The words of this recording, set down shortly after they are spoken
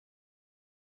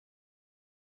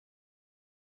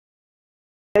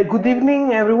Good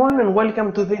evening, everyone, and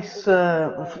welcome to this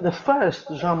the first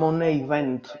Jean Monnet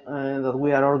event that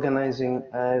we are organizing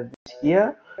this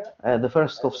year, the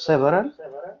first of several.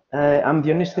 I'm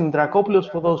Dionyssis Dimitrakopoulos.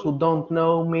 For those who don't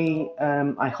know me,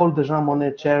 I hold the Jean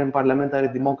Monnet Chair in Parliamentary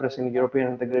Democracy and European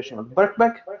Integration at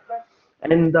Birkbeck,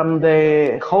 and I'm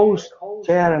the host,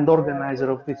 chair, and organizer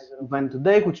of this event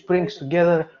today, which brings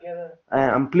together,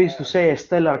 I'm pleased to say, a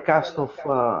stellar cast of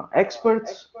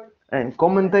experts and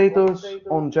commentators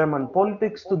on German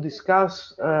politics to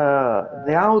discuss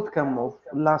the outcome of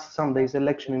last Sunday's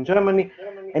election in Germany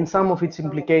and some of its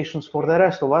implications for the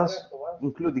rest of us,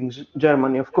 including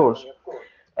Germany, of course.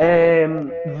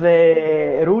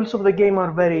 The rules of the game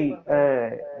are very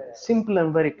simple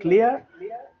and very clear.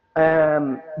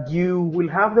 You will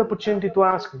have the opportunity to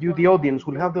ask, the audience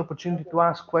will have the opportunity to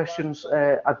ask questions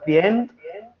at the end.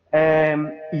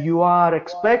 You are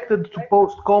expected to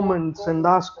post comments and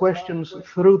ask questions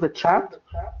through the chat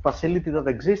facility that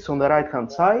exists on the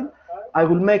right-hand side. I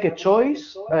will make a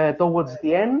choice towards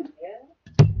the end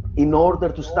in order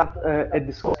to start a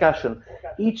discussion.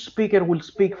 Each speaker will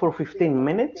speak for 15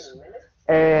 minutes,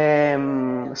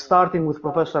 starting with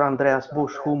Professor Andreas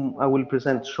Busch, whom I will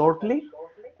present shortly.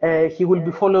 He will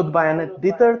be followed by Annette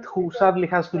Dittert, who sadly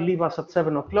has to leave us at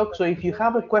 7 o'clock. So if you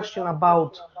have a question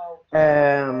about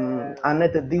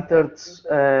Annette Dittert's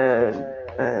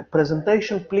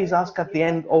presentation, please ask at the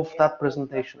end of that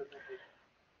presentation.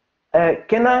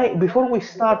 Before we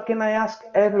start, can I ask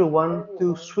everyone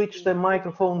to switch the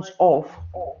microphones off?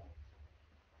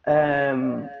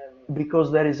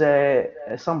 Because there is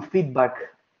some feedback.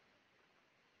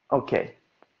 Okay,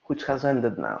 which has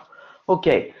ended now.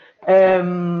 Okay.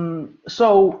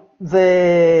 So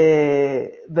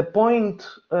the point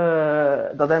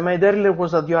that I made earlier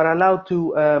was that you are allowed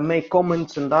to make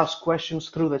comments and ask questions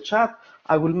through the chat.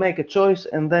 I will make a choice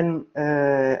and then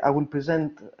I will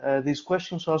present these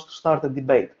questions so as to start a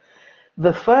debate.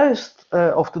 The first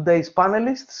of today's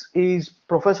panelists is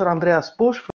Professor Andreas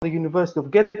Busch from the University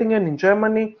of Göttingen in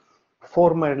Germany,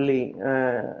 formerly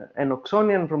an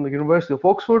Oxonian from the University of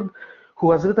Oxford,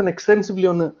 who has written extensively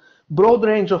on a broad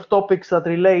range of topics that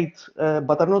relate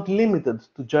but are not limited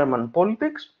to German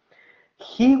politics.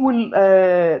 He will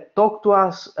talk to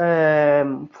us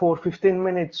for 15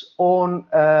 minutes on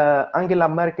Angela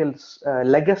Merkel's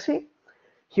legacy.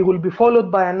 He will be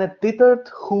followed by Annette Dittert,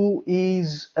 who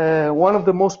is one of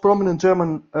the most prominent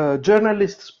German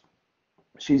journalists.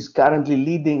 She's currently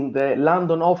leading the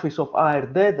London office of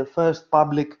ARD, the first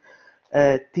public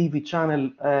TV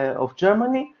channel of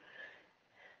Germany.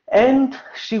 And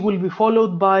she will be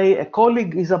followed by a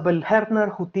colleague, Isabelle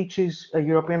Hertner, who teaches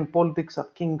European politics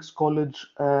at King's College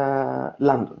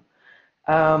London.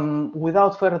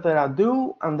 Without further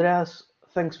ado, Andreas,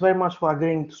 thanks very much for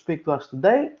agreeing to speak to us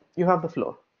today. You have the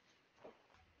floor.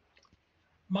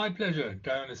 My pleasure,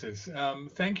 Dionyssis.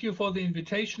 Thank you for the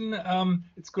invitation.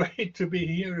 It's great to be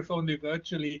here, if only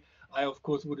virtually. I, of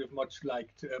course, would have much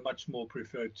more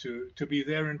preferred to be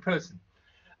there in person.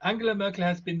 Angela Merkel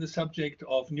has been the subject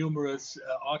of numerous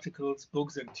articles,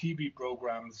 books, and TV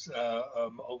programs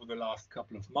over the last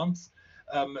couple of months.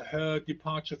 Her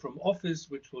departure from office,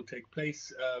 which will take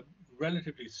place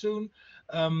relatively soon,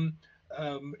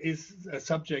 is a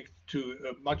subject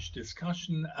to much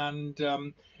discussion. And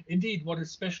indeed, what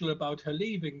is special about her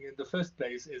leaving in the first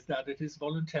place is that it is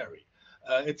voluntary.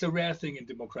 It's a rare thing in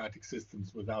democratic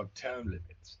systems without term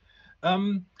limits.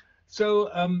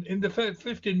 In the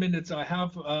 15 minutes I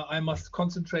have, I must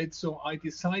concentrate. So I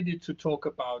decided to talk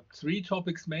about 3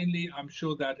 topics mainly. I'm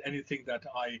sure that anything that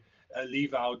I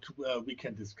leave out, we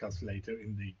can discuss later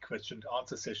in the question and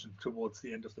answer session towards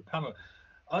the end of the panel.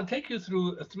 I'll take you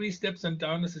through 3 steps, and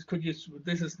Dionyssis,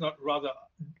 this is not rather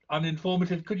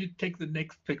uninformative. Could you take the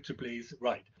next picture, please?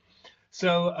 Right.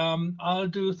 So I'll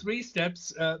do 3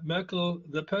 steps, Merkel,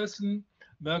 the person,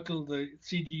 Merkel, the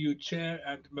CDU chair,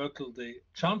 and Merkel, the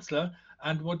chancellor.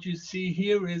 And what you see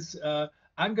here is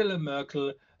Angela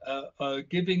Merkel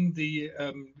giving the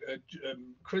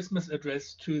Christmas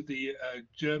address to the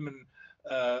German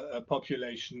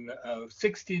population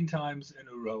 16 times in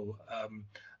a row,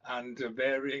 and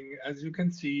wearing, as you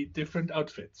can see, different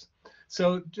outfits.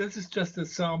 So this is just a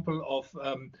sample of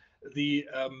the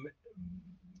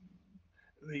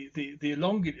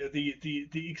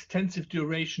extensive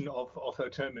duration of her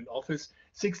term in office.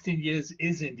 16 years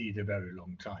is indeed a very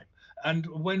long time. And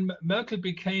when Merkel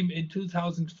became in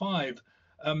 2005,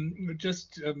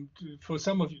 for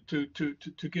some of you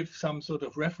to give some sort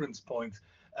of reference points,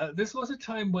 this was a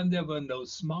time when there were no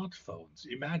smartphones.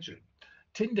 Imagine.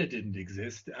 Tinder didn't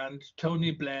exist, and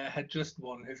Tony Blair had just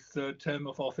won his 3rd term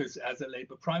of office as a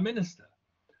Labour Prime Minister.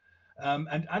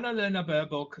 And Annalena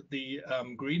Baerbock, the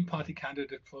Green Party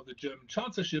candidate for the German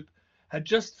chancellorship, had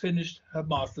just finished her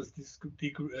master's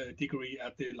degree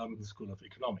at the London School of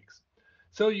Economics.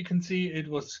 So you can see it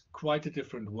was quite a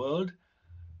different world.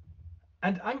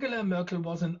 And Angela Merkel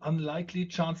was an unlikely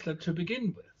chancellor to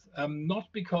begin with,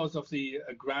 not because of the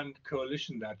grand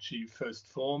coalition that she first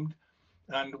formed,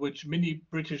 and which many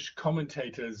British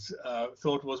commentators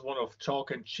thought was one of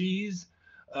chalk and cheese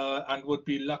and would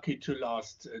be lucky to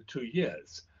last 2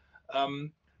 years.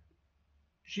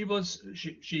 She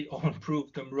all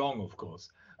proved them wrong, of course.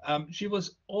 She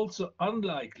was also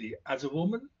unlikely as a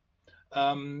woman,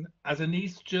 as an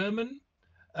East German,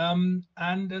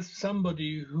 and as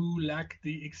somebody who lacked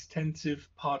the extensive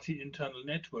party internal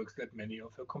networks that many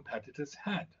of her competitors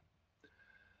had.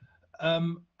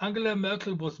 Angela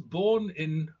Merkel was born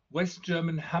in West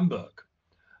German Hamburg,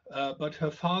 but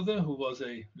her father, who was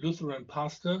a Lutheran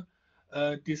pastor,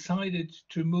 decided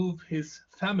to move his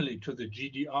family to the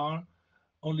GDR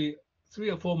only 3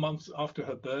 or 4 months after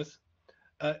her birth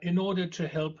in order to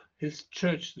help his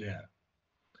church there.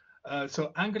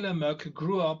 So Angela Merkel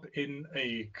grew up in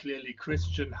a clearly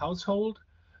Christian household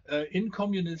in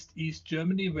communist East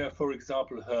Germany, where, for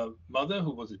example, her mother,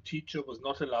 who was a teacher, was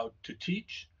not allowed to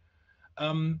teach.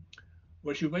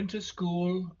 Where she went to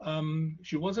school,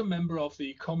 she was a member of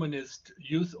the communist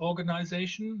youth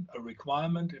organization, a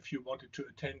requirement if you wanted to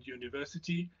attend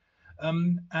university,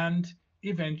 and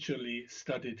eventually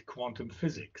studied quantum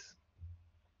physics.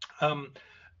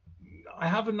 I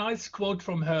have a nice quote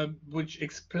from her which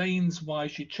explains why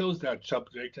she chose that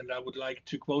subject, and I would like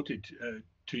to quote it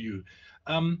to you.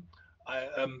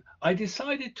 I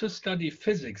decided to study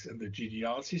physics in the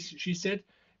GDR, she said,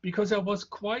 because I was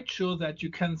quite sure that you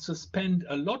can suspend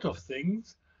a lot of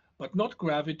things, but not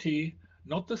gravity,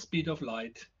 not the speed of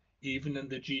light, even in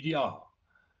the GDR.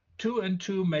 2 and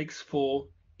 2 makes 4,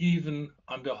 even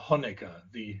under Honecker,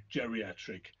 the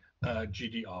geriatric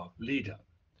GDR leader.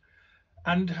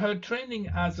 And her training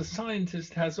as a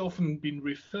scientist has often been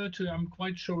referred to. I'm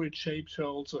quite sure it shaped her,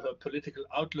 also her political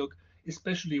outlook,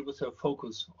 especially with her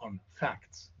focus on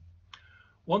facts.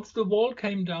 Once the wall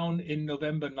came down in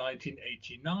November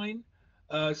 1989,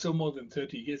 so more than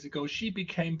 30 years ago, she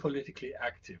became politically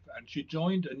active, and she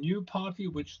joined a new party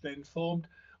which then formed,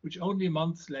 which only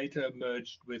months later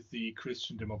merged with the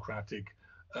Christian Democratic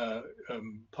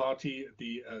Party,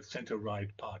 the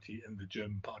center-right party in the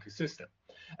German party system.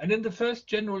 And in the first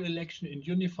general election in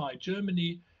unified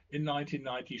Germany in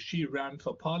 1990, she ran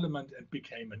for parliament and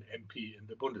became an MP in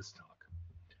the Bundestag.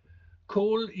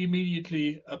 Kohl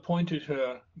immediately appointed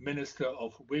her Minister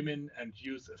of Women and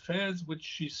Youth Affairs, which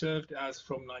she served as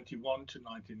from 1991 to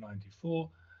 1994,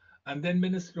 and then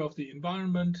Minister of the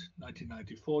Environment,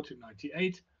 1994 to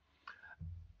 98.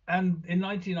 And in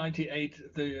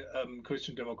 1998, the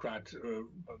Christian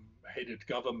Democrat-headed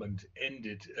government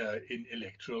ended in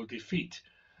electoral defeat.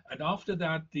 And after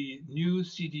that, the new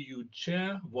CDU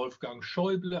chair, Wolfgang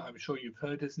Schäuble, I'm sure you've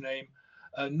heard his name,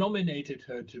 nominated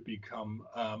her to become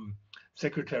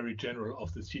Secretary General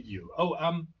of the CDU. Oh,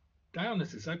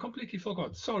 Dionyssis, I completely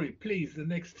forgot. Sorry, please, the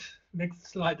next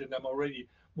slide, and I'm already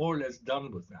more or less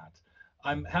done with that.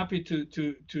 I'm happy to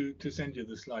send you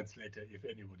the slides later if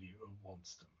anybody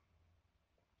wants them.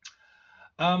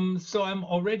 So I'm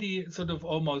already sort of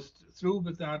almost through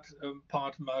with that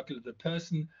part, Merkel, the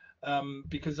person,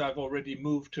 because I've already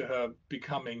moved to her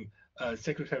becoming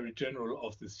Secretary General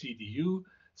of the CDU.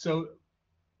 So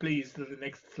please, to the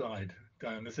next slide,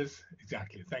 Dionyssis.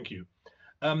 Exactly, thank you.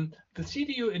 The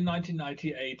CDU in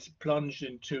 1998 plunged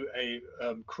into a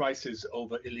crisis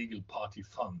over illegal party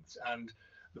funds, and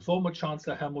the former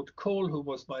Chancellor Helmut Kohl, who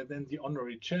was by then the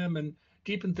honorary chairman,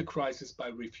 deepened the crisis by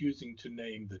refusing to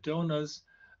name the donors.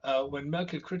 When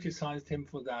Merkel criticized him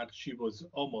for that, she was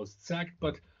almost sacked,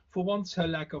 but for once her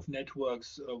lack of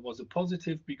networks was a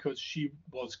positive, because she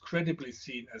was credibly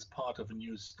seen as part of a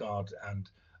new start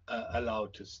and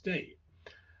allowed to stay.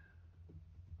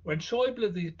 When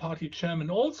Schäuble, the party chairman,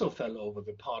 also fell over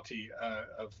the party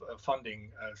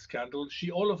funding scandal, she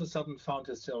all of a sudden found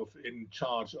herself in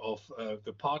charge of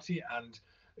the party and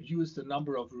used a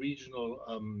number of regional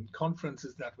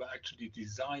conferences that were actually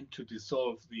designed to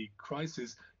dissolve the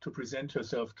crisis to present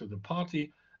herself to the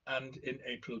party. And in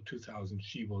April 2000,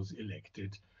 she was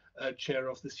elected chair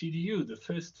of the CDU, the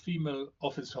first female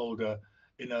office holder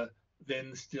in a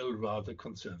then still rather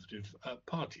conservative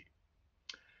party.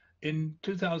 In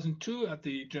 2002, at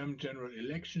the German general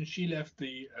election, she left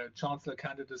the chancellor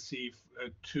candidacy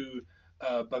to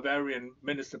Bavarian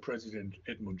Minister President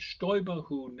Edmund Stoiber,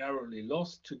 who narrowly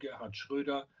lost to Gerhard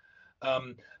Schröder.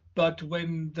 But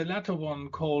when the latter one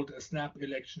called a snap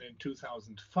election in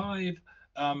 2005,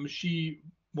 She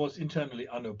was internally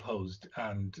unopposed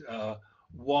and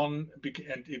won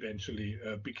and eventually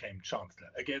became chancellor.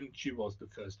 Again, she was the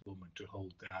first woman to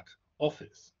hold that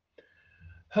office.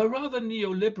 Her rather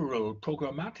neoliberal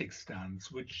programmatic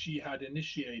stance, which she had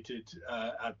initiated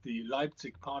at the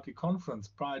Leipzig Party Conference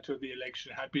prior to the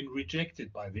election, had been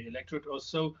rejected by the electorate, or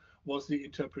so was the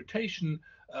interpretation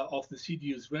of the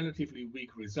CDU's relatively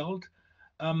weak result.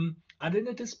 And in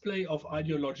a display of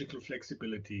ideological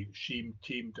flexibility, she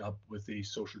teamed up with the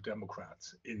Social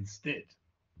Democrats instead.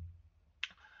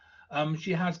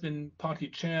 She has been party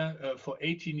chair for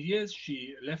 18 years.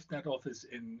 She left that office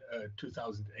in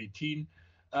 2018.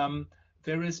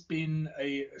 There has been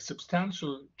a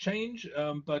substantial change,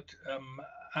 but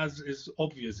as is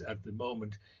obvious at the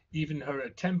moment, even her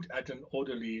attempt at an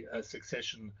orderly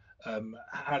succession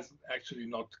has actually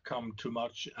not come to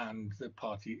much, and the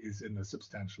party is in a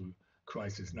substantial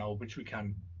crisis now, which we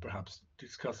can perhaps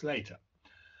discuss later.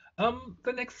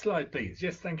 The next slide, please.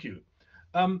 Yes, thank you.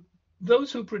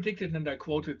 Those who predicted, and I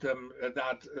quoted them,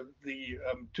 that the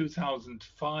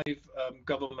 2005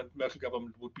 Merkel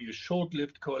government would be a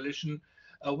short-lived coalition,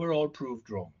 were all proved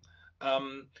wrong.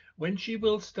 When she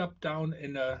will step down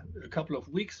in a couple of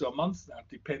weeks or months, that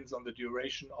depends on the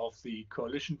duration of the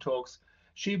coalition talks,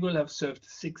 she will have served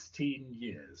 16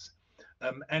 years.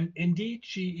 And indeed,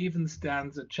 she even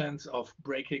stands a chance of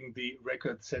breaking the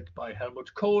record set by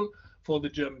Helmut Kohl for the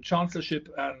German chancellorship.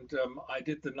 And I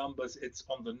did the numbers. It's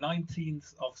on the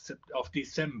 19th of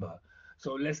December,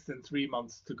 so less than 3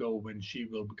 months to go when she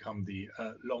will become the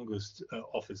longest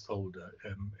office holder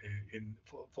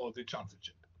for the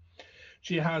chancellorship.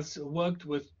 She has worked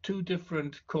with 2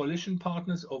 different coalition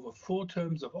partners over 4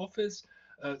 terms of office,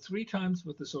 3 times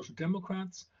with the Social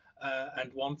Democrats,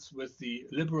 and once with the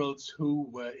Liberals, who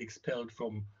were expelled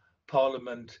from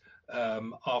Parliament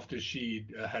after she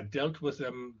had dealt with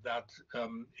them. That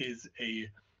is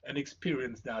an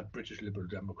experience that British Liberal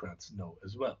Democrats know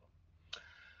as well.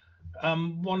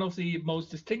 One of the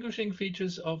most distinguishing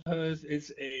features of hers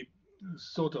is a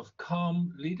sort of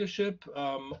calm leadership,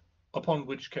 upon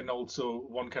which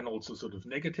one can also sort of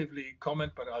negatively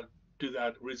comment, but I'll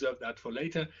reserve that for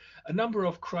later. A number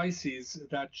of crises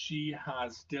that she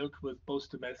has dealt with both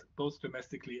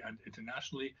domestically and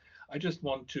internationally. I just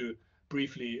want to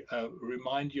briefly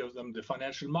remind you of them. The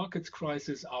financial markets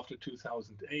crisis after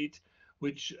 2008,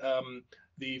 which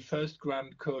the first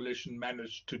Grand Coalition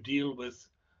managed to deal with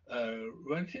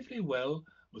relatively well,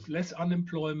 with less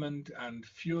unemployment and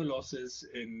fewer losses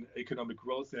in economic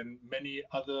growth than many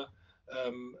other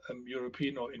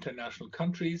European or international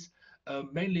countries,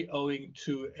 mainly owing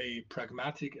to a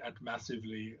pragmatic and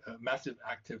massive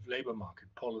active labor market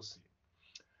policy.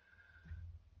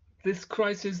 This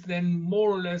crisis then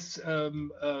more or less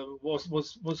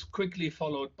was quickly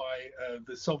followed by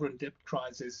the sovereign debt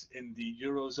crisis in the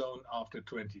Eurozone after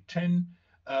 2010.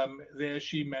 There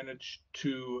she managed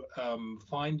to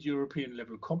find European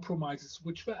level compromises,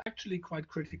 which were actually quite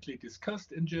critically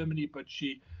discussed in Germany, but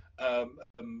she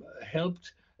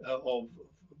helped or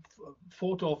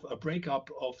fought off a breakup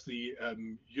of the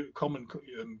common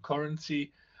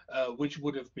currency, which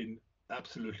would have been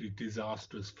absolutely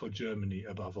disastrous for Germany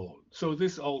above all. So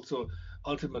this also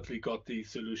ultimately got the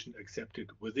solution accepted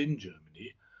within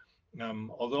Germany.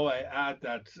 Although I add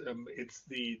that it's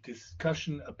the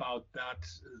discussion about that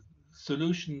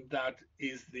solution that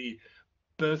is the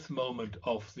birth moment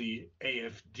of the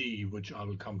AfD, which I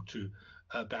will come to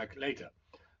back later.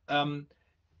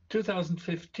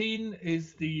 2015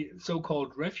 is the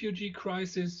so-called refugee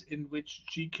crisis, in which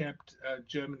she kept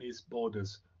Germany's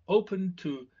borders open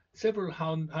to several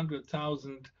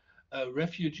 100,000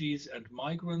 refugees and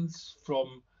migrants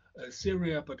from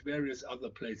Syria, but various other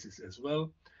places as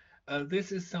well.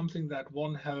 This is something that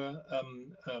won her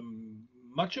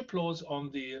much applause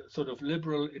on the sort of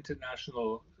liberal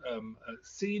international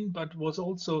scene, but was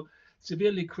also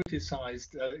severely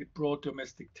criticized. It brought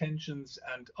domestic tensions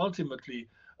and ultimately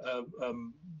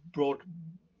brought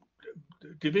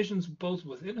divisions both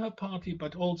within her party,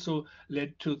 but also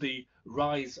led to the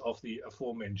rise of the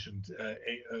aforementioned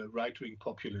right-wing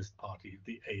populist party,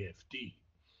 the AfD.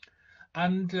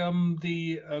 And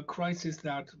the crisis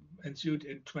that ensued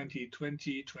in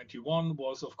 2020-21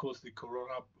 was, of course, the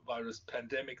coronavirus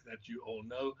pandemic that you all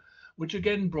know, which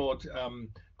again brought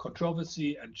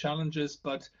controversy and challenges,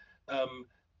 but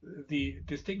the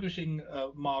distinguishing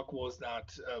mark was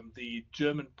that the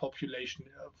German population,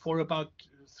 for about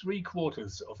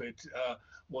 3/4 of it,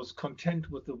 was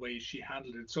content with the way she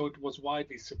handled it. So it was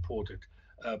widely supported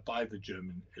by the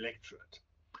German electorate.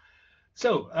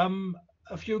 So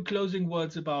a few closing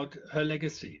words about her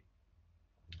legacy.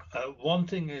 One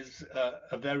thing is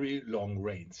a very long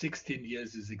reign. 16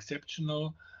 years is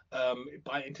exceptional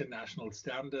by international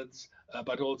standards,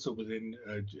 but also within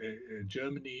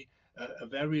Germany, a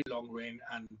very long reign.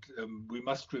 And we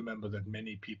must remember that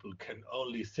many people can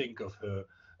only think of her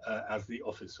as the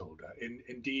office holder.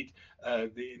 Indeed,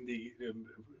 in the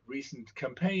recent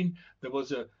campaign, there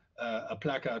was a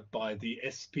placard by the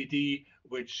SPD,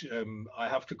 which I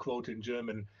have to quote in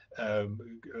German,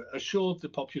 assured the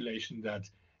population that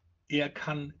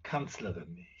kann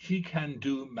Kanzlerin, he can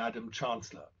do Madam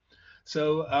Chancellor.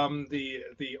 So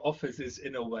the office is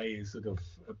in a way sort of,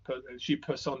 she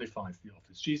personifies the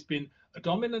office. She's been a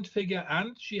dominant figure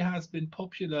and she has been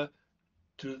popular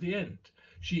to the end.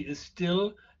 She is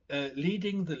still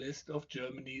leading the list of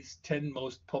Germany's 10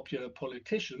 most popular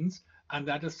politicians, and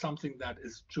that is something that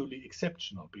is truly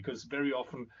exceptional, because very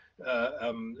often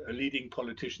leading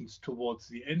politicians towards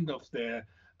the end of their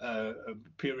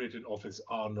period in office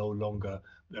are no longer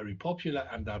very popular,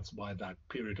 and that's why that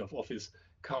period of office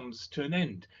comes to an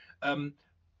end.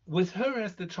 With her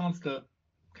as the Chancellor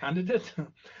candidate,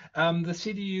 the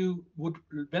CDU would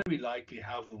very likely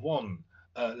have won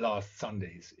last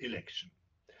Sunday's election.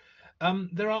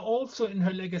 There are also in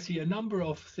her legacy a number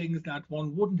of things that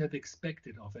one wouldn't have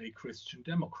expected of a Christian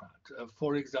Democrat.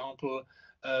 For example,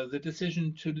 the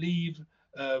decision to leave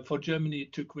for Germany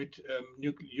to quit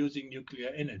using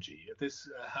nuclear energy. This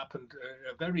happened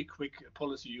a very quick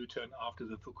policy U-turn after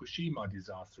the Fukushima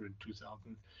disaster in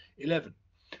 2011.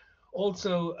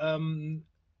 Also,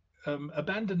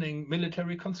 abandoning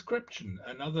military conscription,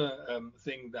 another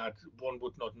thing that one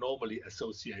would not normally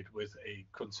associate with a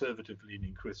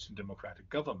conservative-leaning Christian democratic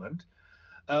government,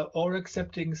 or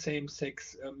accepting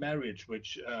same-sex marriage,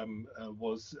 which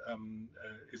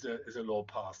is a law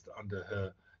passed under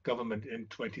her government in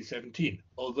 2017.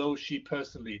 Although she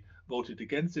personally voted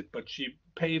against it, but she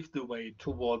paved the way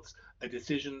towards a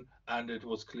decision, and it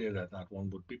was clear that that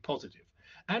one would be positive.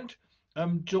 And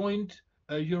joint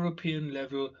European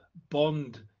level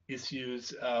bond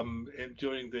issues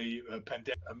during the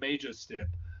pandemic, a major step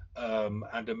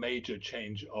and a major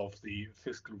change of the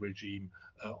fiscal regime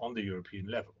on the European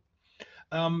level.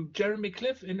 Jeremy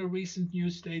Cliff, in a recent New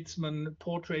Statesman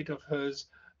portrait of hers,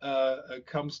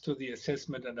 comes to the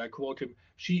assessment, and I quote him,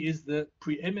 "She is the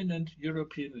preeminent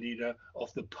European leader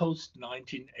of the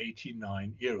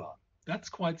post-1989 era." That's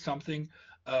quite something,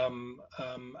 and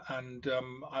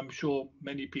I'm sure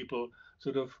many people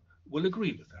sort of will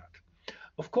agree with that.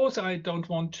 Of course, I don't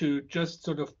want to just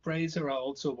sort of praise her. I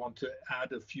also want to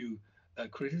add a few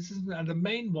criticisms, and the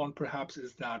main one perhaps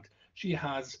is that she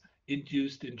has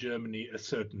induced in Germany a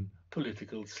certain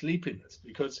political sleepiness,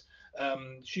 because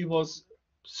she was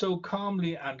so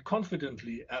calmly and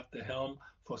confidently at the helm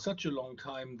for such a long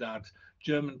time that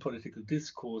German political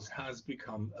discourse has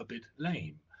become a bit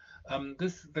lame.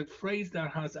 The phrase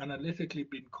that has analytically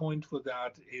been coined for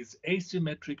that is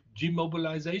asymmetric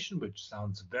demobilization, which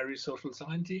sounds very social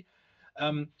sciencey.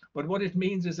 But what it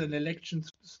means is an election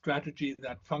strategy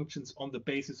that functions on the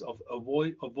basis of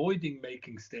avoiding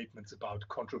making statements about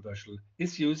controversial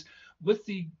issues, with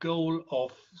the goal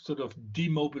of sort of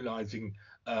demobilizing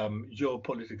your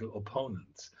political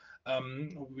opponents.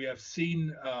 We have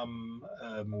seen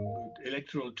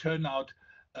electoral turnout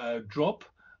drop,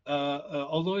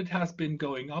 although it has been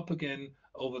going up again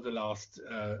over the last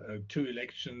two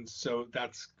elections, so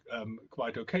that's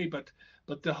quite okay. But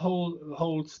the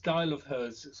whole style of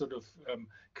hers sort of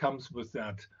comes with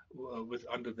that,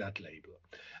 under that label.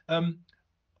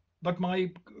 But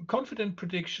my confident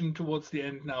prediction towards the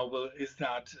end now is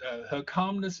that her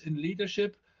calmness in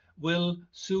leadership will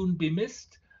soon be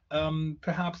missed.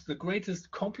 Perhaps the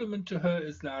greatest compliment to her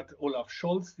is that Olaf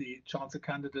Scholz, the Chancellor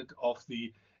candidate of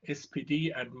the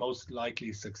SPD and most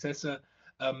likely successor,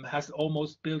 has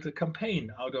almost built a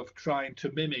campaign out of trying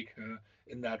to mimic her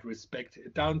in that respect,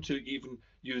 down to even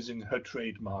using her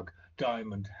trademark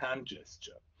diamond hand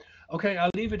gesture. Okay,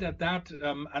 I'll leave it at that,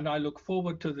 and I look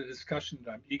forward to the discussion.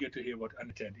 I'm eager to hear what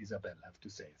Annette and Isabelle have to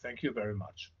say. Thank you very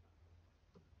much.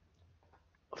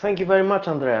 Thank you very much,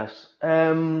 Andreas.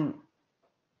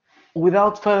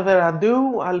 Without further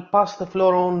ado, I'll pass the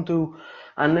floor on to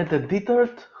Annette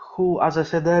Dittert, who, as I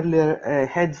said earlier,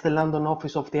 heads the London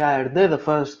office of the ARD, the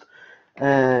first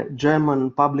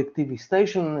German public TV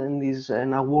station, and is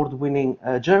an award-winning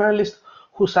journalist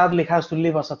who sadly has to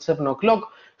leave us at 7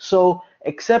 o'clock. So,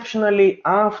 exceptionally,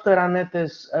 after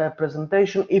Annette's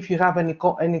presentation, if you have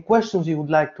any questions you would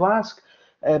like to ask,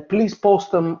 please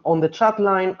post them on the chat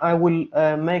line. I will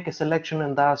make a selection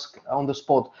and ask on the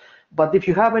spot. But if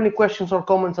you have any questions or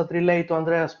comments that relate to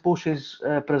Andreas Busch's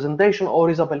presentation or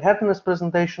Isabelle Hertner's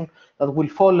presentation that will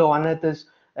follow Annette's,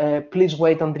 please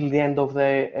wait until the end of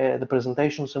the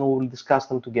presentations and we will discuss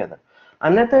them together.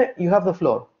 Annette, you have the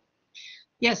floor.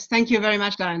 Yes, thank you very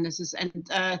much, Dionyssis. And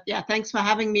yeah, thanks for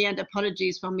having me, and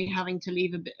apologies for me having to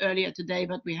leave a bit earlier today,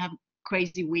 but we have a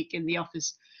crazy week in the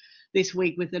office this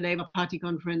week with the Labour Party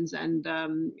conference and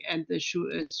the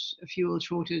fuel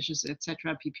shortages,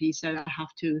 etc. pp. So I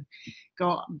have to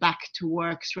go back to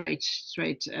work straight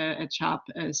at sharp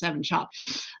 7 sharp.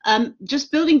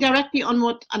 Just building directly on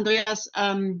what Andreas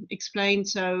explained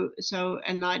so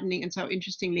enlightening and so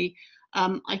interestingly.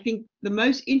 I think the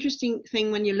most interesting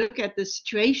thing when you look at the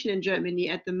situation in Germany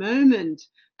at the moment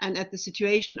and at the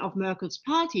situation of Merkel's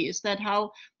party is that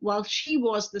how, while she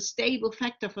was the stable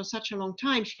factor for such a long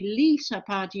time, she leaves her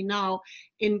party now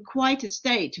in quite a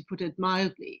state, to put it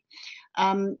mildly.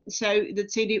 So the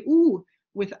CDU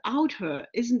without her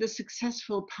isn't a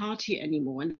successful party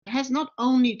anymore. And it has not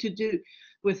only to do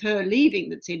with her leaving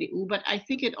the CDU, but I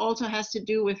think it also has to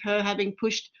do with her having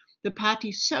pushed the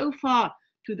party so far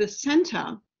to the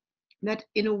center that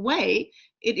in a way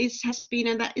has been,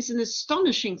 and that is an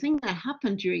astonishing thing that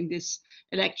happened during this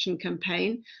election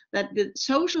campaign, that the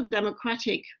social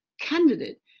democratic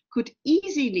candidate could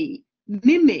easily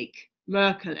mimic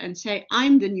Merkel and say,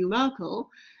 I'm the new Merkel,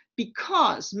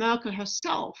 because Merkel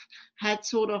herself had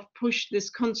sort of pushed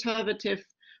this conservative,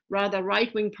 rather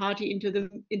right-wing party into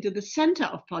the center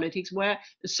of politics, where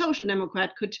the social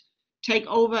democrat could take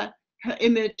over her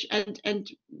image and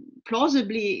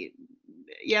plausibly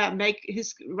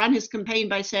run his campaign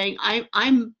by saying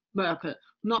I'm Merkel,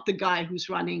 not the guy who's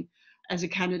running as a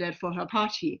candidate for her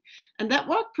party. And that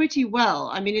worked pretty well.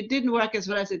 I mean, it didn't work as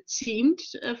well as it seemed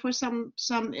for at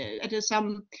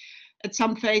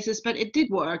some phases, but it did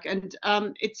work. And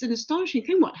it's an astonishing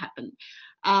thing what happened.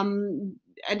 And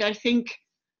I think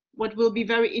what will be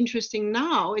very interesting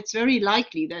now, it's very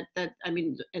likely that I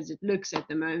mean, as it looks at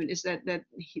the moment, is that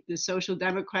the social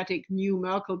democratic new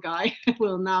Merkel guy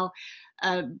will now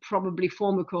probably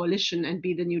form a coalition and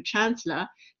be the new chancellor.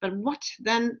 But what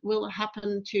then will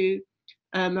happen to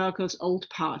Merkel's old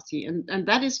party? And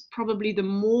that is probably the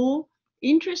more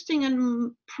interesting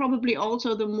and probably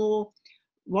also the more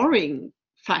worrying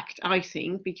fact, I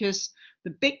think, because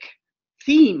the big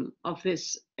theme of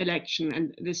this election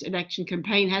and this election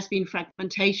campaign has been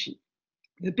fragmentation.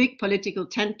 The big political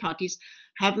tent parties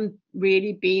haven't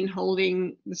really been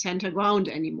holding the center ground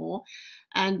anymore.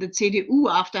 And the CDU,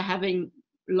 after having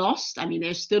lost, I mean,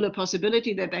 there's still a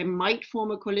possibility that they might form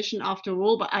a coalition after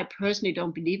all, but I personally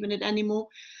don't believe in it anymore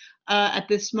at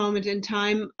this moment in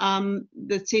time. The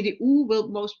CDU will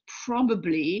most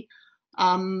probably,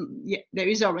 there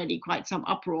is already quite some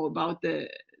uproar about the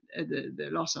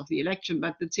loss of the election,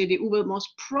 but the CDU will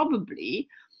most probably,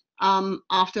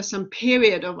 after some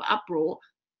period of uproar,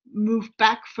 move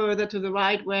back further to the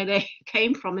right where they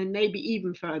came from, and maybe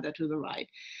even further to the right.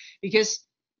 Because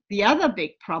the other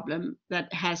big problem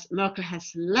that Merkel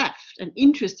has left, and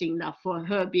interesting enough for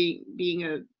her being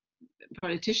a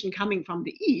politician coming from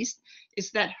the East,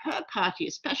 is that her party,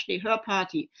 especially her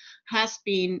party, has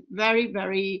been very,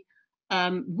 very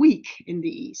weak in the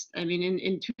East. I mean,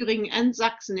 in Thüringen and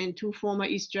Sachsen, in two former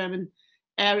East German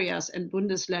areas and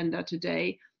Bundesländer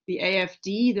today, the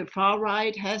AfD, the far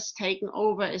right, has taken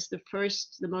over as the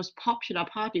most popular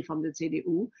party from the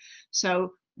CDU.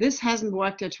 So this hasn't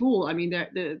worked at all. I mean,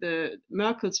 the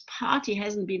Merkel's party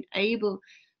hasn't been able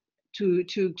to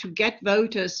get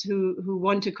voters who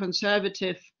want a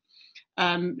conservative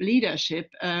leadership,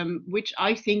 which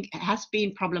I think has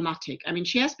been problematic. I mean,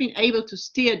 she has been able to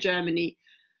steer Germany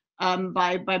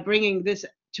by bringing this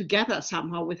together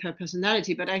somehow with her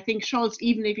personality. But I think Scholz,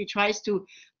 even if he tries to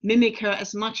mimic her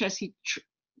as much as he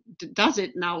does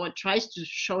it now, or tries to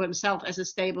show himself as a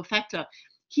stable factor,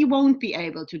 he won't be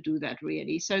able to do that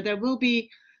really. So there will be,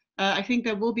 I think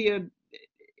there will be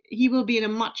he will be in a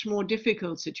much more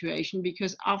difficult situation,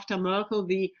 because after Merkel,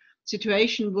 the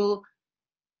situation will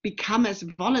become as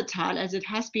volatile as it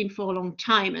has been for a long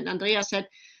time. And Andreas said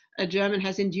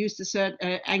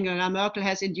Angela Merkel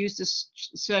has induced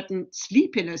a certain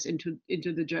sleepiness into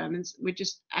the Germans, which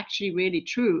is actually really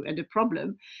true and a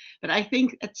problem. But I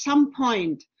think at some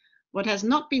point, what has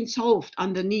not been solved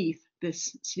underneath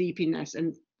this sleepiness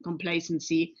and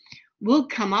complacency will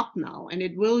come up now, and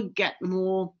it will get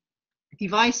more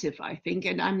divisive, I think,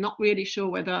 and I'm not really sure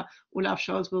whether Olaf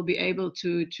Scholz will be able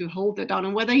to hold that down,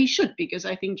 and whether he should, because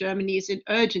I think Germany is in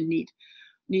urgent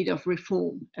need of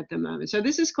reform at the moment. So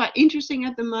this is quite interesting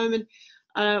at the moment,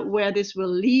 where this will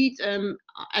lead.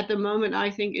 At the moment,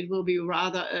 I think it will be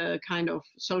rather a kind of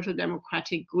social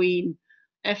democratic green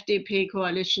FDP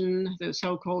coalition, the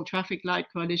so-called traffic light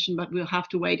coalition, but we'll have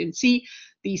to wait and see.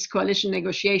 These coalition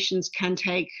negotiations can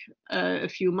take a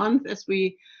few months, as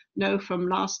we know from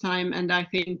last time, and I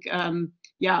think,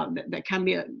 yeah, there can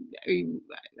be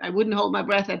I wouldn't hold my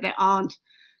breath that there aren't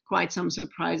quite some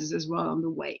surprises as well on the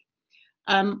way.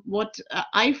 What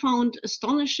I found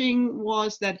astonishing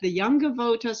was that the younger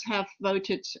voters have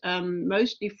voted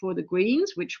mostly for the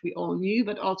Greens, which we all knew,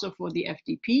 but also for the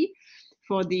FDP,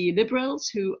 for the Liberals,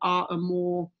 who are a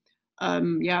more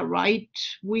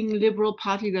right-wing liberal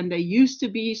party than they used to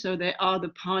be. So they are the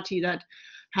party that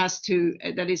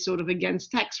is sort of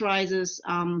against tax rises,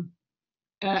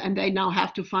 and they now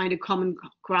have to find a common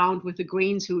ground with the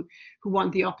Greens, who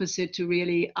want the opposite, to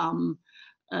really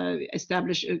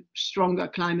establish a stronger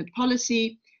climate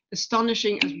policy.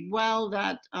 Astonishing as well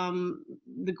that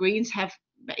the Greens have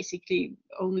basically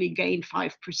only gained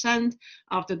 5%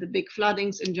 after the big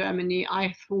floodings in Germany.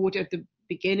 I thought at the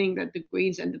beginning that the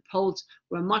Greens, and the polls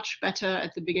were much better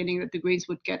at the beginning, that the Greens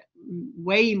would get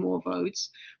way more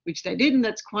votes, which they didn't.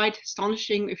 That's quite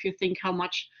astonishing if you think how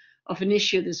much of an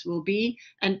issue this will be.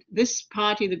 And this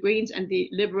party, the Greens and the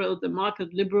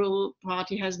market liberal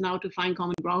party, has now to find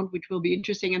common ground, which will be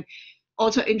interesting. And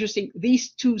also interesting,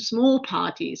 these two small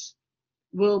parties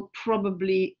will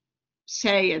probably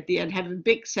say at the end, have a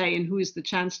big say in who is the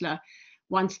chancellor.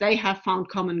 Once they have found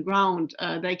common ground,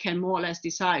 they can more or less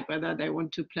decide whether they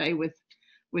want to play with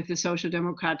the Social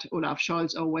Democrat Olaf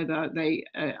Scholz, or whether they,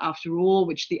 after all,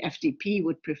 which the FDP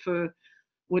would prefer,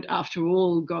 would after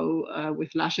all go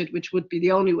with Laschet, which would be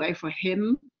the only way for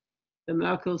him, the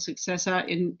Merkel successor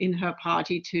in her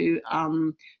party, to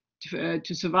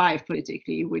survive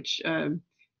politically, which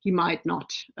he might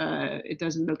not. It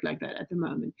doesn't look like that at the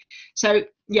moment. So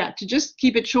yeah, to just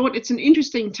keep it short, it's an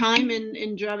interesting time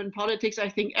in German politics. I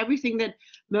think everything that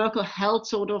Merkel held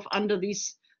sort of under the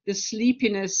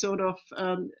sleepiness, sort of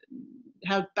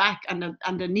held back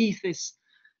underneath this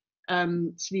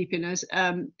sleepiness,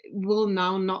 will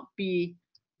now not be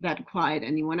that quiet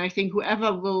anymore. And I think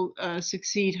whoever will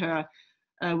succeed her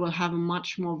will have a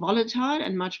much more volatile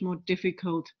and much more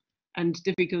difficult and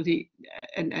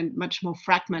much more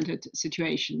fragmented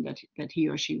situation that he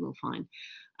or she will find.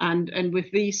 And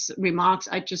with these remarks,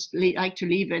 I'd just like to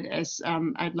leave it, as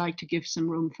I'd like to give some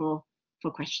room for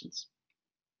questions.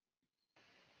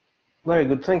 Very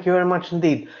good. Thank you very much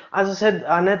indeed. As I said,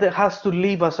 Annette has to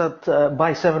leave us at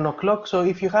by 7 o'clock. So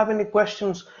if you have any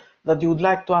questions that you would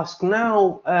like to ask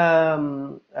now,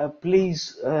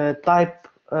 please type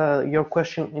your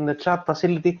question in the chat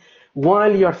facility.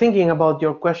 While you're thinking about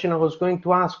your question, I was going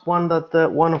to ask one that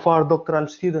one of our doctoral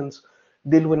students,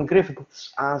 Dilwyn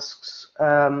Griffiths, asks,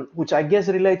 which I guess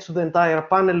relates to the entire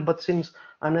panel, but since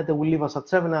Annette will leave us at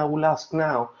 7, I will ask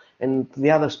now, and the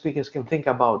other speakers can think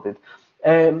about it.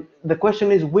 The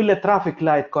question is, will a traffic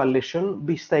light coalition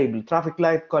be stable? Traffic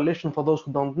light coalition, for those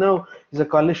who don't know, is a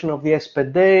coalition of the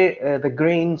SPD, the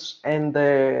Greens, and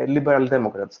the Liberal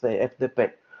Democrats, the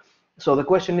FDP. So the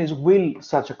question is, will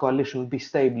such a coalition be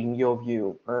stable in your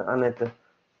view, Annette?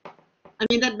 I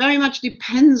mean, that very much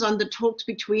depends on the talks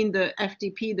between the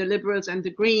FDP, the Liberals, and the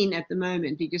Green at the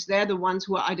moment, because they're the ones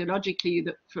who are ideologically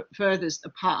the furthest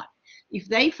apart. If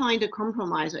they find a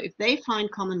compromise, or if they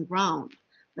find common ground,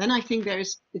 then I think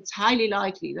it's highly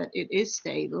likely that it is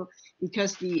stable,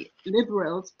 because the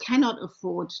Liberals cannot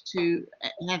afford to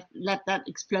let that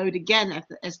explode again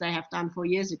as they have done 4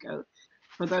 years ago.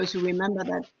 For those who remember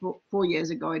that 4 years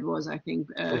ago, it was, I think,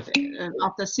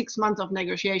 after 6 months of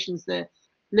negotiations, the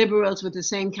Liberals with the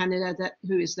same candidate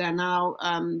who is there now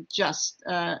just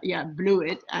blew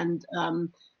it, and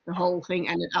the whole thing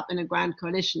ended up in a grand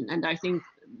coalition. And I think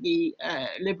the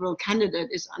Liberal candidate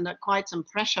is under quite some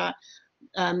pressure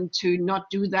to not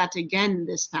do that again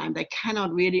this time. They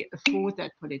cannot really afford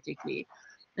that politically,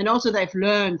 and also they've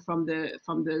learned from the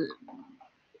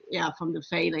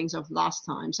failings of last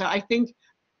time. So I think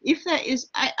if there is,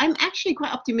 I'm actually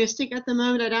quite optimistic at the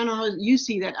moment. I don't know how you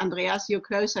see that, Andreas. You're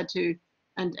closer to,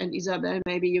 and Isabelle,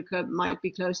 maybe you might be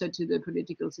closer to the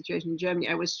political situation in Germany.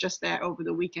 I was just there over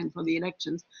the weekend for the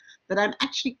elections, but I'm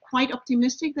actually quite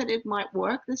optimistic that it might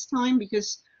work this time,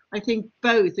 because I think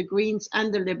both the Greens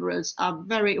and the Liberals are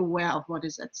very aware of what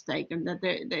is at stake, and that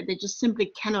they just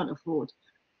simply cannot afford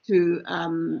to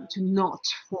not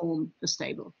form a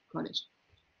stable coalition.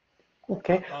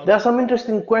 Okay, there are some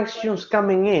interesting questions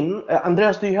coming in.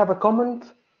 Andreas, do you have a comment?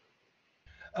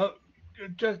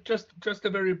 Just a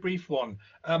very brief one.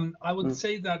 I would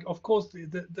say that, of course,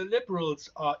 the Liberals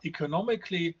are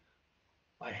economically,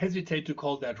 I hesitate to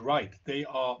call that right. They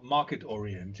are market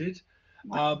oriented.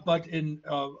 but in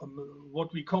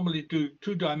what we commonly do,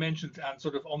 two dimensions and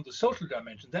sort of on the social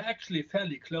dimension, they're actually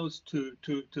fairly close to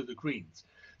the Greens.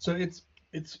 So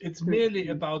it's merely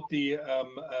about the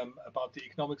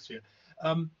economic sphere.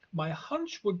 My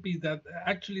hunch would be that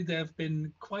actually there have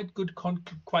been quite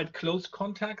close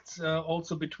contacts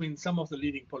also between some of the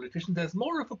leading politicians. There's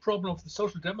more of a problem of the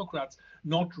Social Democrats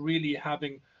not really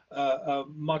having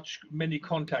many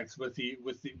contacts with the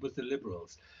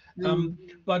Liberals.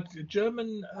 But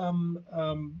German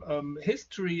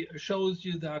history shows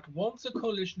you that once a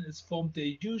coalition is formed,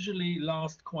 they usually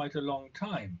last quite a long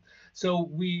time. So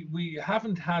we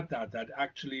haven't had that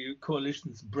actually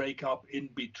coalitions break up in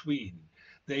between.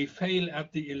 They fail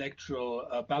at the electoral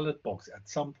ballot box at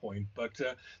some point, but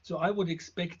so I would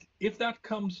expect if that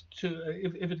comes to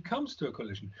if it comes to a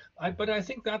coalition, but I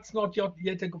think that's not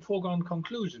yet a foregone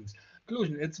conclusion.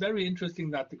 It's very interesting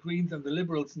that the Greens and the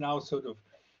Liberals now sort of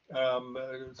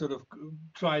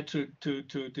try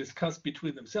to discuss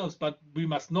between themselves, but we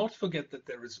must not forget that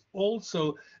there is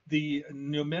also the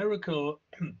numerical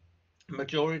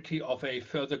majority of a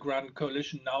further grand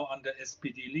coalition now under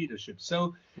SPD leadership.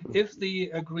 So if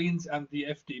the Greens and the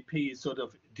FDP sort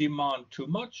of demand too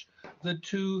much, the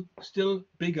two still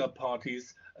bigger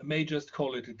parties may just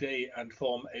call it a day and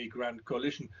form a grand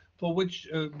coalition, for which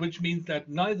means that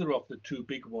neither of the two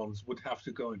big ones would have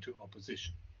to go into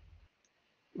opposition.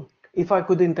 If I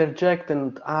could interject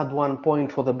and add one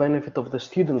point for the benefit of the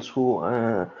students who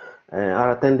are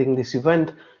attending this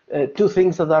event, two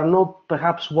things that are not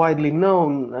perhaps widely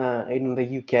known in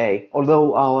the UK,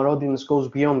 although our audience goes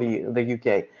beyond the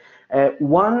UK.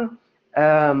 One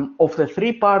of the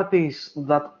three parties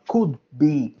that could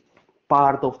be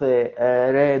part of the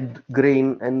red,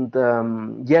 green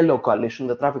and yellow coalition,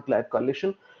 the traffic light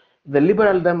coalition, the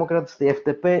Liberal Democrats, the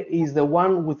FDP, is the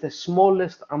one with the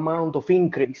smallest amount of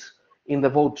increase in the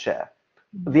vote share.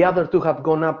 The other two have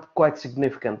gone up quite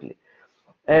significantly.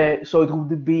 So it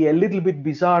would be a little bit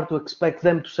bizarre to expect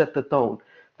them to set the tone.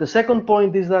 The second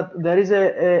point is that there is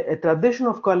a tradition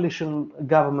of coalition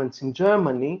governments in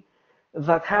Germany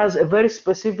that has a very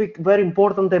specific, very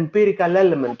important empirical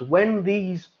element. When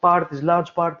these parties,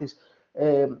 large parties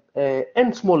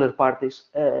and smaller parties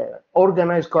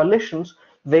organize coalitions,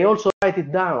 they also write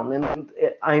it down. And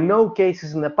I know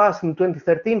cases in the past, in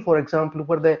 2013, for example,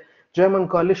 where the German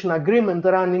coalition agreement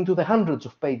ran into the hundreds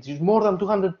of pages, more than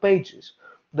 200 pages,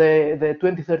 the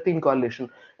 2013 coalition.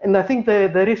 And I think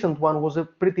the recent one was a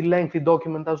pretty lengthy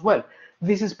document as well.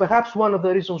 This is perhaps one of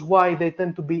the reasons why they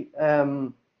tend to be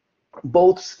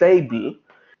both stable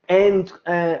and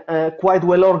quite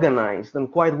well organized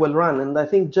and quite well run. And I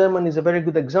think Germany is a very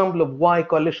good example of why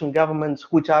coalition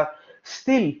governments, which are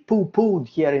still poo-pooed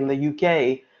here in the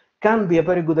UK, can be a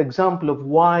very good example of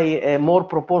why a more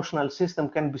proportional system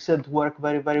can be said to work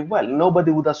very, very well.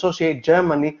 Nobody would associate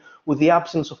Germany with the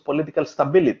absence of political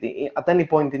stability at any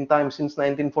point in time since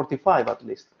 1945, at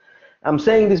least. I'm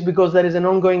saying this because there is an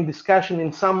ongoing discussion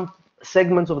in some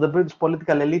segments of the British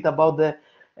political elite about the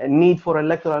need for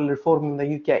electoral reform in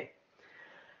the UK.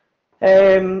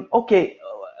 Okay,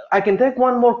 I can take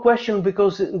one more question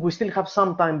because we still have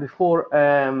some time before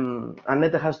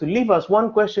Annette has to leave us.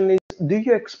 One question is, do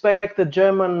you expect the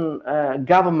German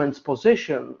government's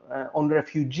position on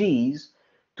refugees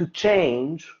to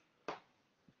change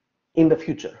in the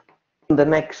future, in the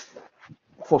next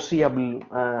foreseeable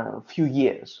few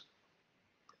years?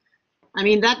 I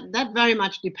mean, that very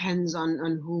much depends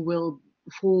on who will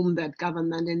form that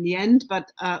government in the end,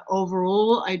 but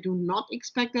overall I do not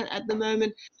expect that at the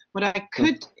moment. What I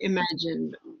could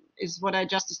imagine is what I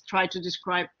just tried to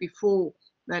describe before,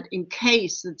 that in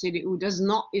case the CDU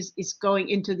is going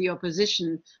into the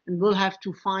opposition and will have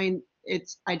to find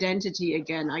its identity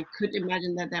again, I could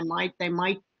imagine that they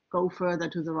might go further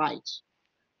to the right,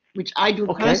 which I do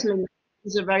personally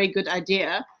is a very good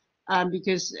idea.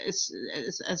 Because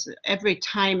as every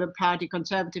time a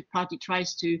conservative party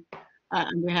tries to,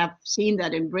 and we have seen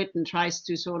that in Britain, tries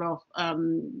to sort of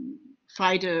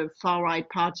fight a far-right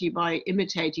party by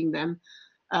imitating them,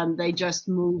 they just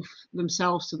move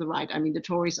themselves to the right. I mean, the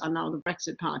Tories are now the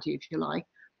Brexit party, if you like.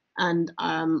 And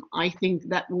I think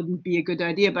that wouldn't be a good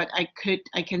idea, but I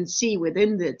can see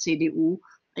within the CDU,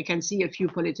 I can see a few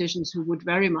politicians who would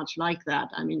very much like that.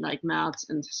 I mean, like Merkel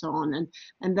and so on.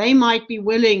 And they might be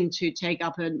willing to take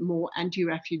up a more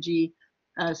anti-refugee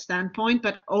standpoint.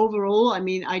 But overall, I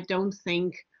mean, I don't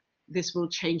think this will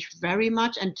change very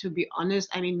much. And to be honest,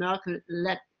 I mean, Merkel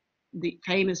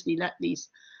famously let these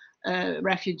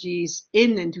refugees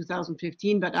in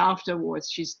 2015, but afterwards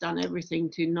she's done everything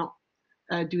to not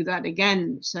do that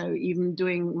again. So even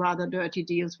doing rather dirty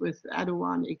deals with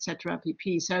Erdogan, etc.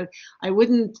 pp. So I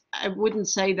wouldn't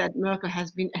say that Merkel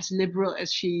has been as liberal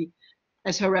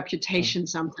as her reputation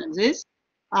sometimes is.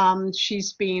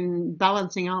 She's been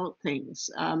balancing out things,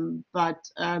 but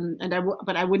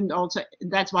I wouldn't also.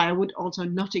 That's why I would also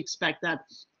not expect that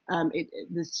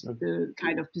the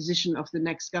kind of position of the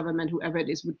next government, whoever it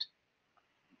is, would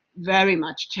very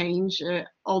much change.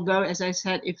 Although, as I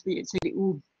said, if the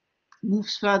CDU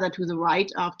moves further to the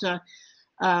right after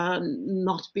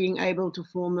not being able to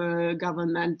form a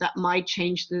government, that might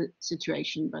change the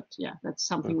situation. But yeah, that's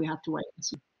something we have to wait and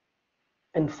see.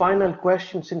 And final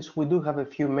question, since we do have a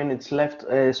few minutes left,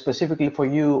 specifically for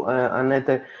you,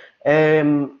 Annette,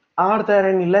 are there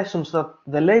any lessons that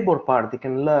the Labour Party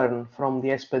can learn from the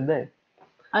SPD?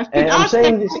 I'm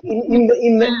saying this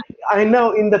I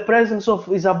know in the presence of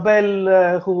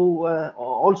Isabelle, who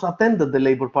also attended the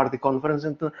Labour Party conference,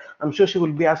 and I'm sure she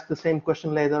will be asked the same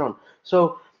question later on.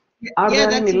 So, are there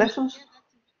any lessons?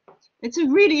 It's a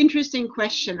really interesting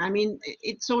question. I mean,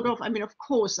 it's sort of, I mean, of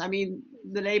course, I mean,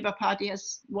 the Labour Party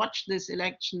has watched this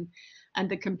election and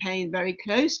the campaign very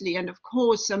closely. And of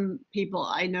course, some people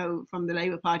I know from the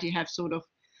Labour Party have sort of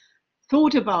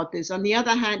thought about this. On the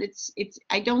other hand,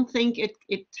 I don't think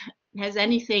it has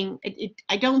anything,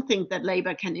 I don't think that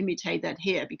Labour can imitate that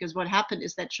here, because what happened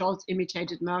is that Scholz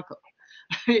imitated Merkel,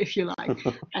 if you like,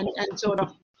 and sort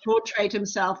of portrayed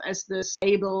himself as the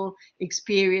stable,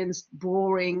 experienced,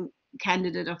 boring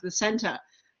candidate of the center,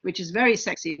 which is very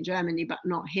sexy in Germany, but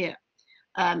not here,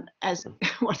 as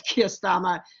what Keir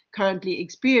Starmer currently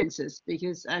experiences,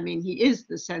 because I mean, he is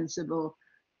the sensible,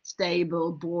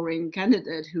 stable, boring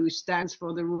candidate who stands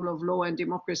for the rule of law and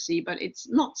democracy, but it's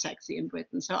not sexy in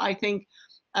Britain. So I think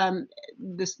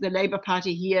the Labour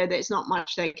Party here, there's not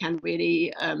much they can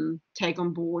really take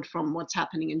on board from what's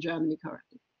happening in Germany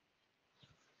currently.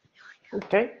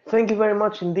 Okay, thank you very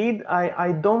much indeed.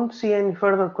 I don't see any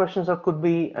further questions that could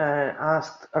be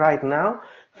asked right now.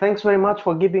 Thanks very much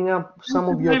for giving up some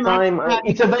of your time.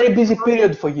 It's a very busy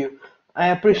period for you. I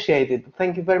appreciate it.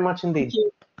 Thank you very much indeed. Thank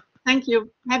you. Thank you.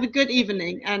 Have a good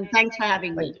evening, and thanks for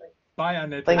having me. Bye,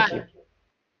 Annette. Thank you.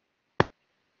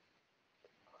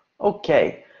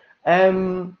 Okay.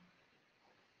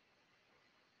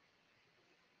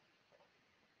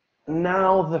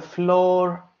 Now the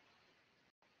floor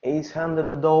is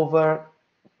handed over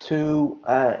to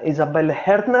Isabelle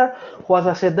Hertner, who, as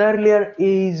I said earlier,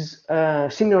 is a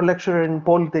senior lecturer in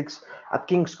politics at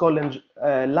King's College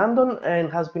London,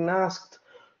 and has been asked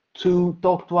to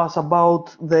talk to us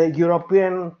about the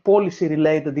European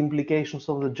policy-related implications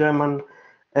of the German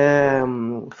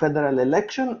federal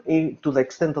election, to the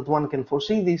extent that one can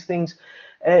foresee these things.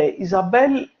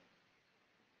 Isabelle,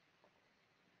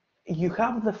 you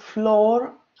have the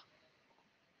floor.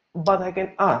 But I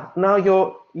can now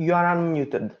you are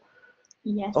unmuted.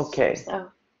 Yes. Okay. So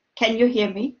can you hear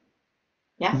me?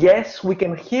 Yeah. Yes, we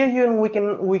can hear you, and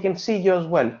we can see you as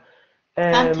well.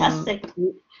 Fantastic.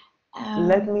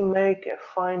 Let me make a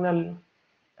final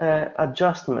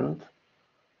adjustment.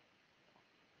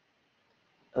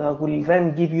 We'll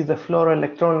then give you the floor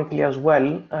electronically as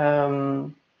well.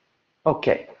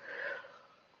 Okay.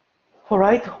 All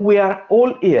right, we are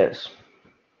all ears.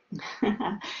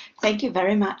 Thank you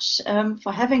very much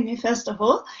for having me, first of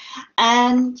all,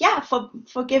 and yeah, for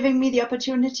giving me the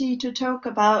opportunity to talk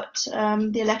about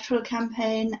the electoral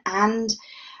campaign and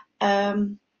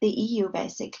the EU,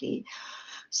 basically.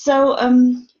 So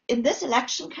in this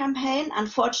election campaign,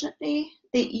 unfortunately,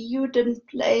 the EU didn't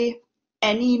play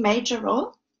any major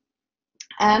role,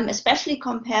 especially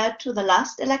compared to the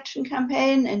last election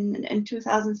campaign in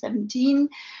 2017,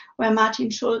 where Martin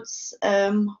Schulz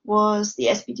was the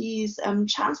SPD's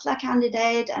chancellor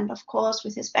candidate, and of course,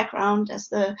 with his background as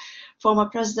the former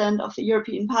president of the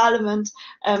European Parliament,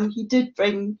 he did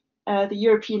bring the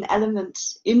European element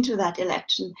into that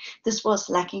election. This was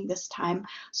lacking this time.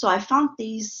 So I found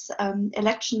these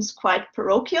elections quite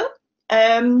parochial,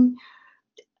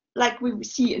 like we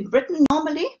see in Britain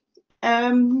normally.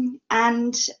 And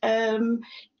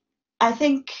I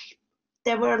think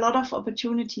there were a lot of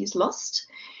opportunities lost,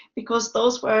 because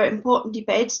those were important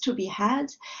debates to be had.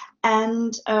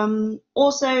 And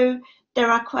also,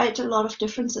 there are quite a lot of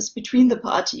differences between the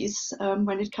parties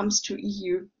when it comes to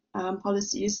EU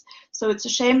policies. So it's a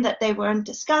shame that they weren't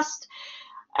discussed,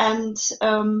 and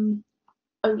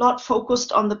a lot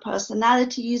focused on the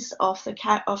personalities of the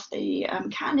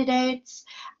candidates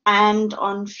and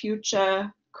on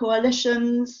future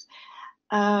coalitions,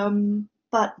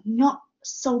 but not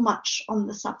so much on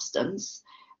the substance.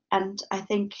 And I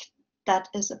think that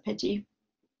is a pity.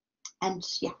 And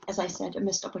yeah, as I said, a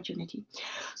missed opportunity.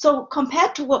 So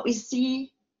compared to what we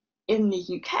see in the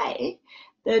UK,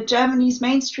 the Germany's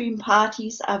mainstream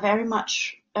parties are very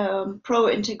much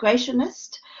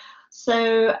pro-integrationist.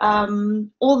 So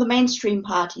all the mainstream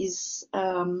parties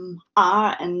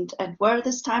are and were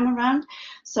this time around.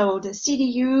 So the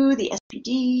CDU, the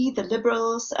SPD, the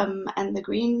Liberals, and the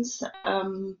Greens,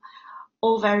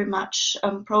 all very much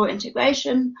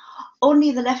pro-integration.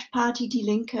 Only the left party, Die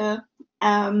Linke,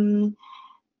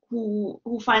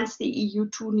 who finds the EU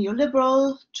too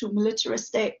neoliberal, too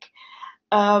militaristic.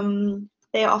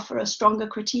 They offer a stronger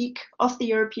critique of the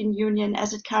European Union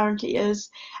as it currently is.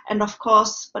 And of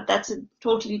course, but that's a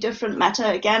totally different matter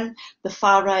again, the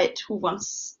far right, who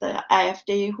wants the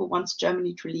AfD, who wants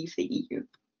Germany to leave the EU.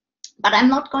 But I'm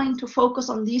not going to focus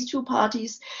on these two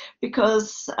parties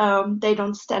because they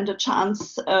don't stand a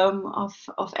chance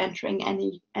of entering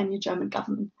any German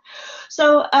government.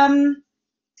 So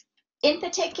in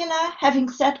particular, having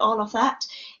said all of that,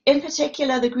 in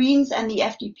particular, the Greens and the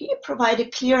FDP provide a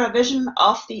clearer vision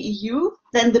of the EU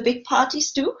than the big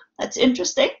parties do. That's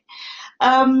interesting.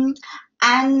 And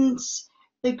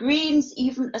the Greens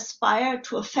even aspire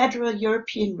to a federal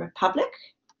European republic,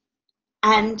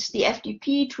 and the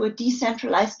FDP to a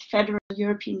decentralized federal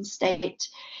European state.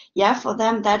 Yeah, for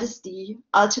them, that is the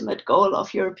ultimate goal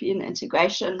of European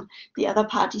integration. The other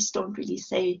parties don't really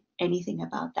say anything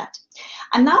about that.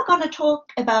 I'm now going to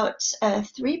talk about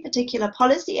three particular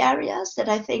policy areas that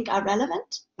I think are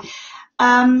relevant.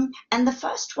 And the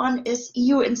first one is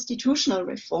EU institutional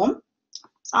reform.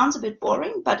 Sounds a bit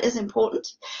boring, but is important.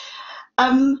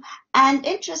 And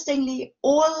interestingly,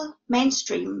 all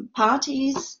mainstream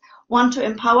parties want to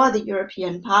empower the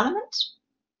European Parliament,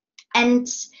 and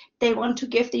they want to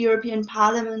give the European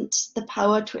Parliament the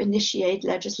power to initiate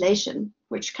legislation,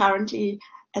 which currently,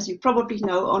 as you probably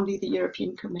know, only the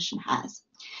European Commission has.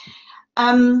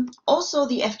 Also,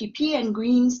 the FDP and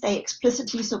Greens, they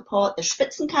explicitly support the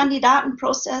Spitzenkandidaten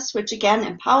process, which again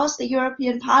empowers the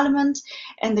European Parliament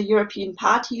and the European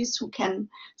parties who can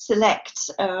select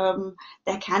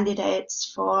their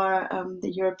candidates for the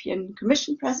European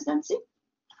Commission presidency.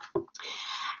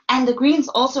 And the Greens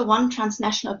also want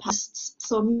transnational lists,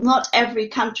 so not every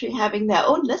country having their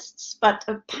own lists, but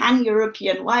a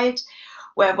pan-European wide,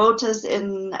 where voters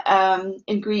in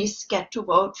Greece get to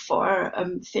vote for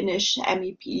Finnish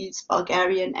MEPs,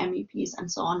 Bulgarian MEPs,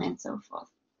 and so on and so forth.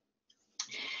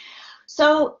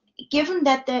 So given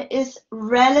that there is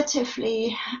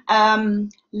relatively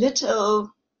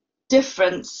little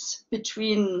difference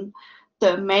between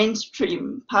the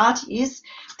mainstream parties,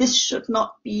 this should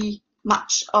not be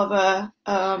much of a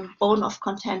bone of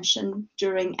contention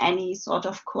during any sort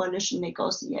of coalition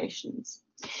negotiations.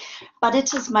 But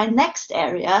it is my next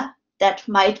area that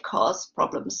might cause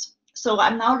problems. So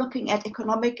I'm now looking at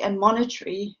economic and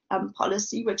monetary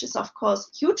policy, which is of course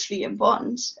hugely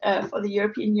important for the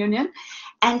European Union.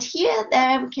 And here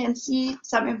we can see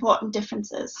some important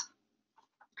differences.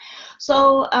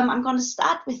 So I'm going to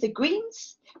start with the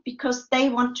Greens, because they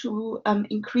want to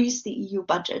increase the EU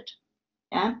budget.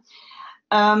 Yeah?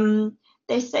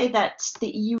 They say that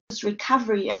the EU's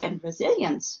recovery and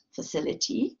resilience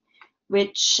facility,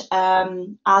 which are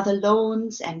the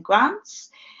loans and grants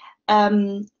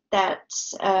that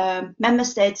member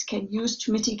states can use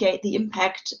to mitigate the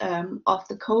impact of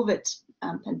the COVID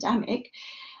pandemic,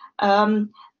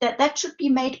 that should be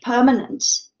made permanent.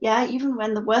 Yeah, even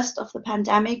when the worst of the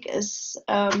pandemic is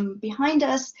behind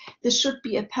us, this should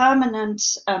be a permanent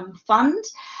fund,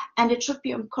 and it should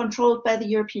be controlled by the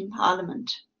European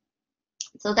Parliament.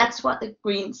 So that's what the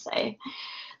Greens say.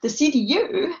 The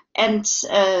CDU and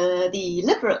the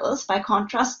Liberals, by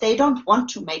contrast, they don't want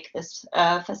to make this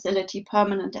facility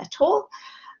permanent at all.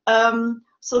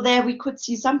 So there we could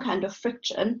see some kind of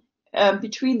friction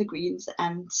between the Greens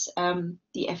and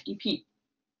the FDP.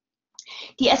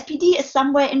 The SPD is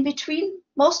somewhere in between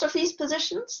most of these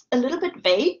positions, a little bit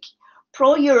vague,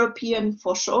 pro-European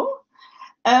for sure,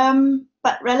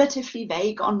 but relatively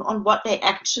vague on what they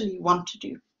actually want to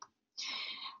do.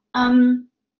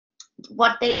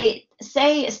 What they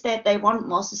say is that they want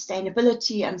more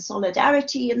sustainability and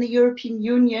solidarity in the European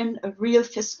Union, a real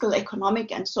fiscal,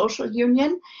 economic, and social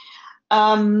union.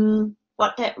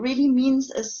 What that really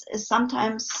means is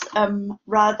sometimes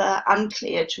rather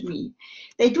unclear to me.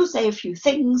 They do say a few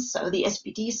things. So the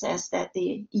SPD says that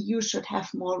the EU should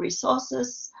have more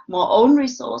resources, more own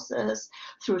resources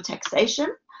through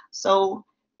taxation. So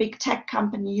big tech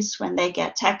companies, when they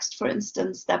get taxed, for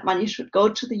instance, that money should go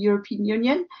to the European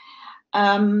Union.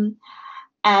 And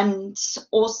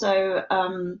also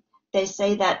They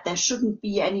say that there shouldn't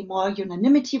be any more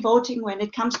unanimity voting when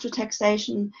it comes to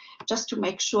taxation, just to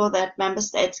make sure that member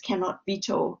states cannot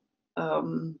veto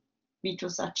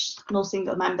such. No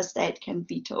single member state can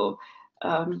veto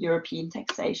European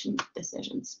taxation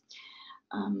decisions.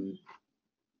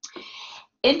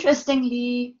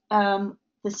 Interestingly, the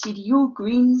CDU,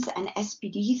 Greens, and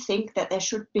SPD think that there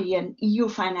should be an EU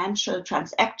financial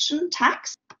transaction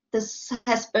tax. This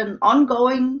has been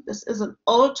ongoing. This is an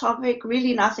old topic,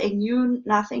 really nothing new,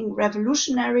 nothing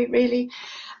revolutionary, really.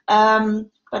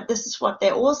 But this is what they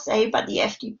all say. But the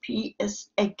FDP is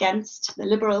against, the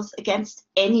Liberals, against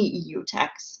any EU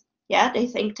tax. Yeah, they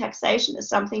think taxation is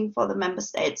something for the member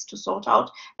states to sort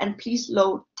out, and please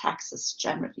low taxes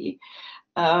generally.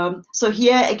 So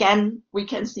here again, we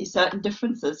can see certain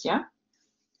differences, yeah.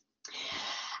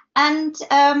 And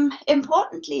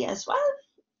importantly as well,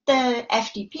 the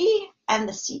FDP and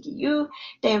the CDU,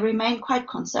 they remain quite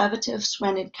conservatives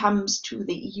when it comes to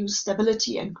the EU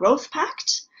Stability and Growth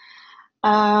Pact.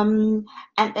 And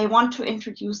they want to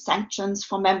introduce sanctions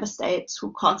for member states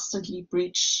who constantly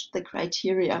breach the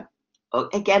criteria.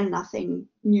 Again, nothing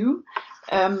new.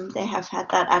 They have had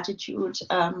that attitude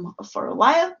for a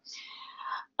while.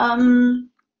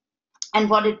 And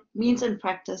what it means in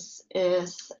practice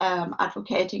is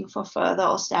advocating for further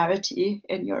austerity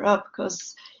in Europe,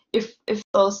 because if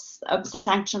those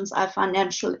sanctions are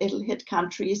financial, it'll hit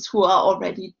countries who are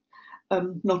already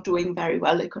not doing very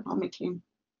well economically.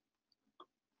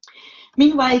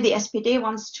 Meanwhile, the SPD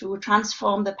wants to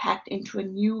transform the pact into a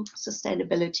new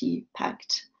sustainability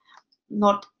pact.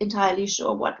 Not entirely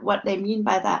sure what they mean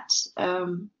by that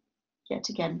yet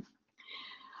again.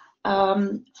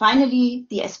 Finally,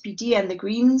 the SPD and the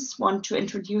Greens want to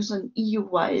introduce an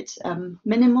EU-wide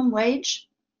minimum wage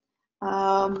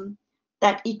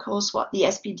that echoes what the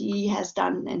SPD has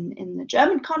done in the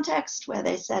German context, where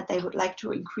they said they would like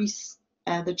to increase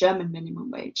the German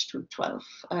minimum wage to 12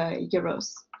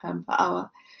 euros per hour,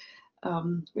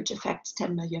 which affects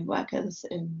 10 million workers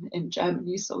in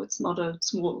Germany, so it's not a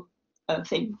small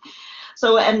thing.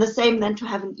 So, and the same then to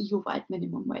have an EU-wide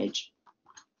minimum wage.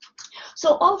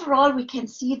 So overall, we can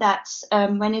see that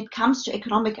when it comes to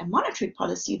economic and monetary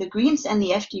policy, the Greens and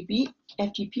the FDP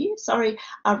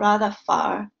are rather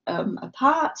far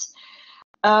apart.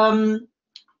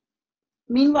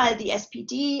 Meanwhile, the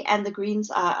SPD and the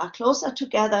Greens are closer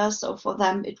together, so for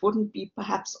them it wouldn't be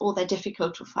perhaps all that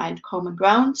difficult to find common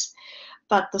grounds.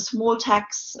 But the small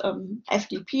tax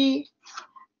FDP,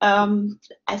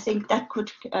 I think that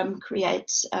could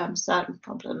create certain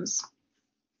problems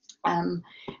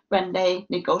when they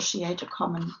negotiate a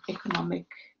common economic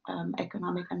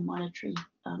and monetary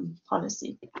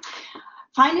policy.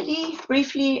 Finally,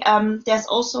 briefly, there's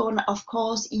also, of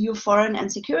course, EU foreign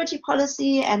and security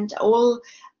policy, and all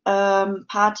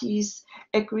parties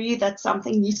agree that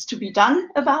something needs to be done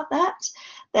about that,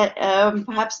 that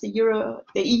perhaps the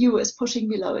EU is pushing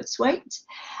below its weight,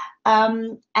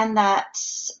 and that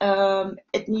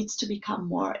it needs to become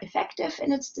more effective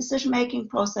in its decision-making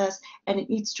process, and it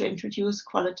needs to introduce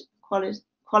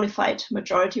qualified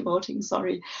majority voting,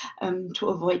 to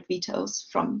avoid vetoes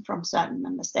from certain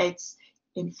member states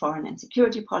in foreign and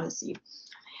security policy.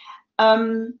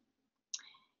 The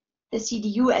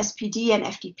CDU, SPD, and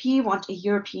FDP want a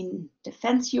European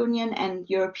Defence Union and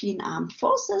European Armed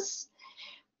Forces,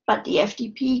 but the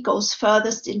FDP goes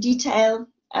furthest in detail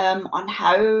on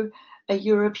how a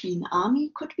European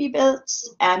army could be built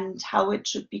and how it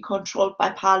should be controlled by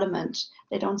Parliament.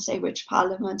 They don't say which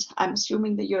Parliament. I'm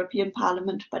assuming the European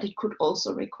Parliament, but it could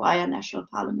also require national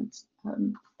parliaments.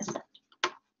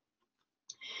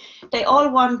 They all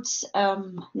want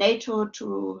NATO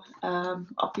to,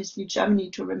 obviously Germany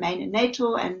to remain in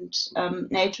NATO, and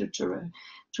NATO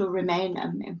to remain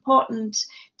important.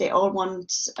 They all want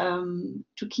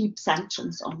to keep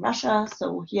sanctions on Russia,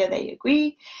 so here they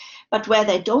agree. But where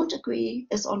they don't agree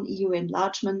is on EU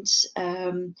enlargement.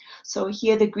 So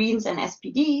here the Greens and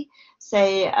SPD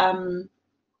say,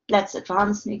 let's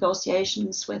advance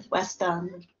negotiations with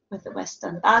the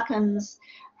Western Balkans.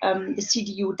 The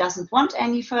CDU doesn't want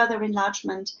any further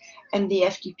enlargement, and the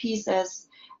FDP says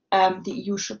the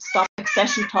EU should stop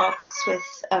accession talks with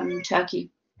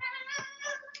Turkey.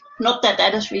 Not that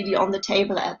that is really on the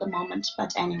table at the moment,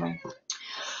 but anyway.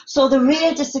 So the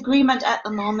real disagreement at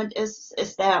the moment is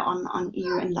there on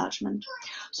EU enlargement.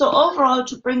 So overall,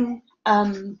 to bring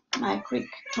my quick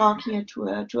talk here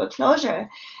to a closure,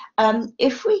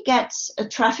 if we get a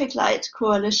traffic light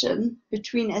coalition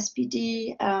between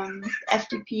SPD,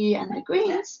 FDP, and the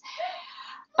Greens,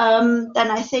 then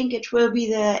I think it will be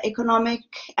the economic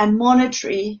and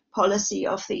monetary policy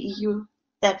of the EU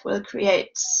that will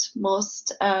create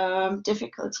most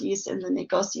difficulties in the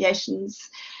negotiations,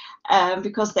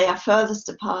 because they are furthest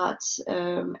apart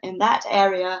in that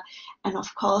area. And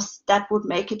of course, that would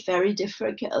make it very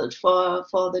difficult for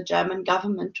the German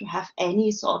government to have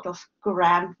any sort of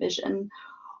grand vision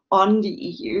on the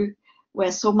EU,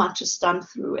 where so much is done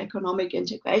through economic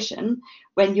integration,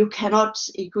 when you cannot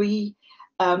agree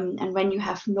and when you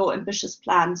have no ambitious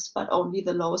plans, but only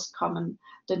the lowest common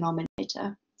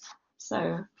denominator.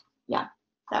 So yeah,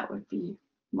 that would be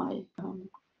my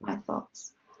my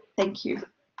thoughts. Thank you.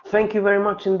 Thank you very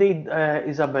much indeed,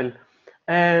 Isabelle.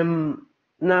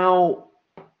 Now,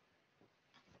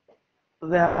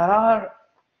 there are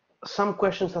some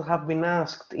questions that have been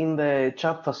asked in the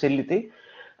chat facility.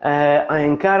 I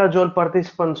encourage all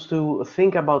participants to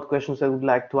think about questions they would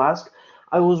like to ask.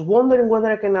 I was wondering whether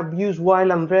I can abuse,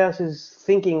 while Andreas is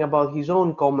thinking about his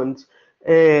own comments,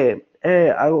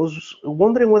 I was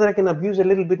wondering whether I can abuse a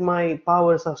little bit my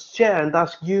powers as chair and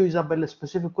ask you, Isabelle, a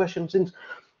specific question, since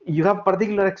you have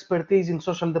particular expertise in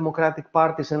social democratic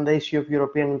parties and the issue of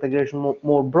European integration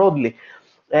more broadly.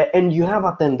 And you have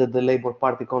attended the Labour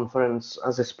Party conference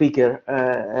as a speaker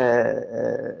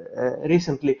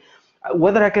recently.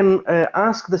 Whether I can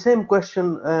ask the same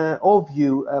question of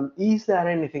you, is there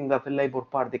anything that the Labour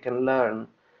Party can learn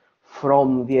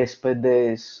from the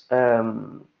SPD's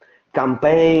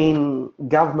campaign,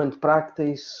 government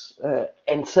practice,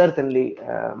 and certainly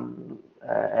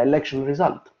election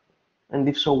result? And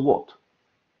if so, what?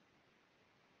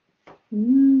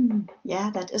 Yeah,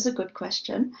 that is a good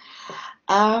question.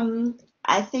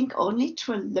 I think only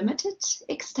to a limited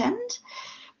extent,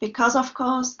 because of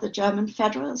course the German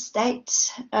federal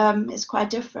state is quite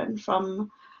different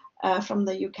from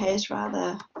the UK's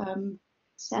rather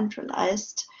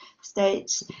centralized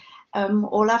state.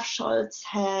 Olaf Scholz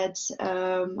had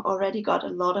already got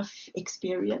a lot of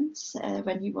experience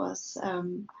when he was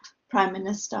Prime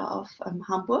Minister of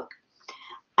Hamburg.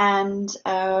 And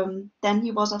then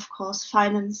he was, of course,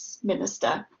 finance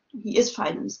minister. He is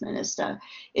finance minister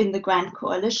in the Grand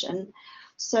Coalition.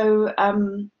 So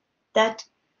that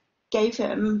gave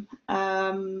him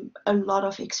a lot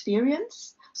of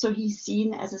experience. So he's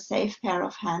seen as a safe pair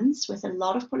of hands with a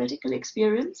lot of political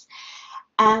experience.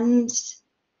 And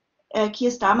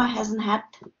Keir Starmer hasn't had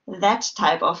that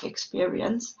type of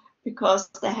experience, because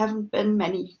there haven't been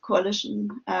many coalition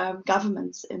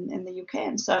governments in the UK,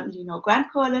 and certainly no Grand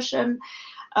Coalition,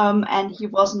 and he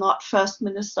was not First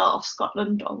Minister of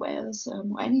Scotland or Wales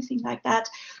or anything like that.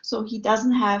 So he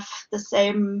doesn't have the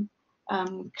same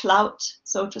clout,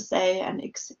 so to say, and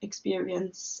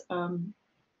experience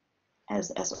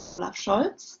as Olaf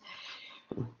Scholz.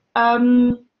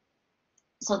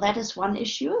 So that is one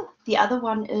issue. The other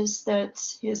one is that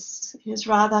his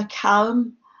rather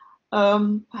calm,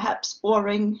 perhaps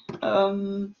boring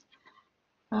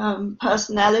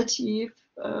personality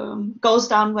goes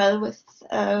down well with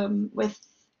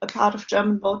a part of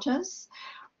German voters,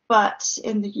 but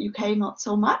in the UK not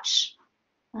so much.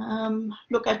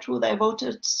 Look at who they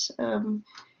voted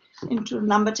into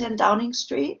number 10 Downing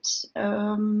Street.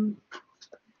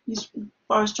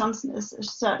 Boris Johnson is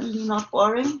certainly not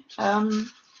boring,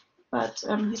 but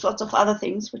he's lots of other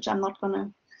things, which I'm not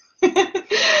gonna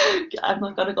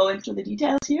go into the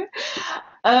details here.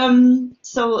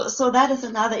 So that is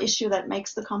another issue that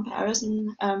makes the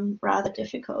comparison rather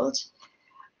difficult.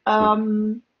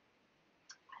 But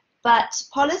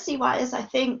policy-wise, I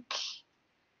think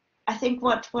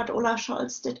what Olaf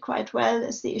Scholz did quite well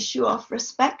is the issue of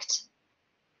respect.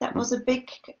 That was a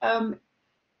big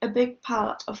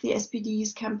part of the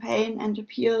SPD's campaign and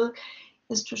appeal,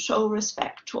 is to show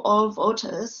respect to all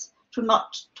voters, to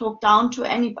not talk down to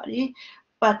anybody,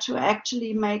 but to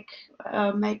actually make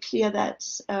clear that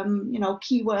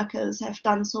key workers have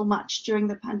done so much during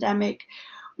the pandemic.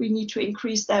 We need to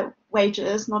increase their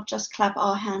wages, not just clap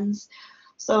our hands.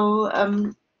 So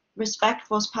respect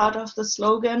was part of the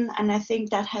slogan, and I think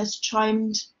that has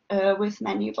chimed with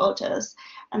many voters,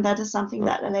 and that is something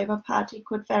that the Labour Party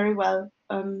could very well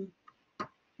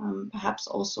perhaps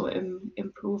also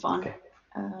improve on. Okay.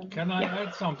 Can I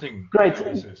add something? Great.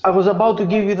 I was about to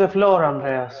give you the floor,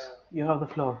 Andreas. You have the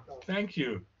floor. Thank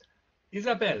you.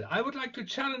 Isabelle, I would like to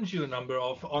challenge you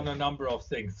on a number of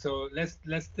things. So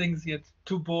lest things get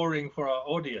too boring for our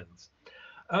audience.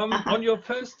 On your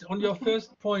first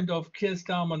point of Keir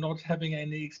Starmer not having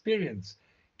any experience,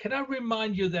 can I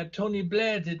remind you that Tony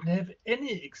Blair didn't have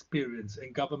any experience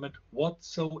in government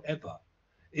whatsoever?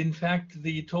 In fact,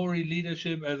 the Tory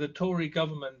leadership, the Tory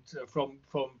government from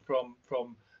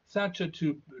Thatcher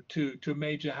to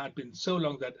Major had been so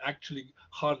long that actually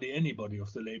hardly anybody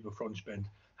of the Labour Frontbench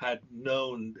had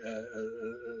known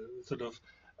sort of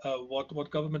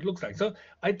what government looks like. So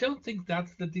I don't think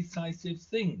that's the decisive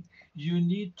thing. You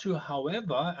need to,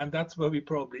 however, and that's where we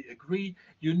probably agree,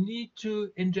 you need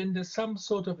to engender some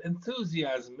sort of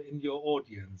enthusiasm in your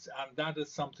audience, and that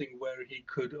is something where he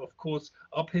could, of course,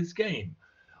 up his game.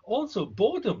 Also,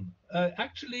 boredom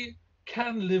actually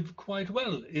can live quite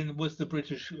well with the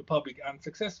British public, and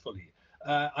successfully.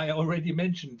 I already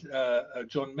mentioned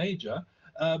John Major,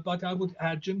 but I would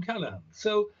add Jim Callaghan.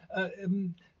 So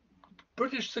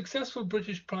successful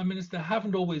British Prime Minister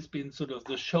haven't always been sort of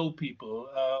the show people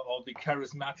or the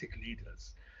charismatic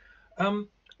leaders.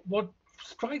 What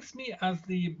strikes me as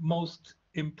the most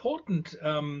important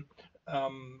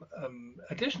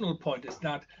additional point is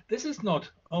that this is not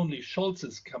only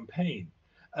Scholz's campaign.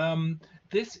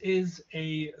 This is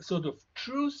a sort of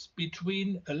truce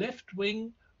between a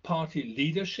left-wing party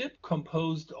leadership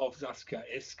composed of Saskia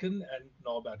Esken and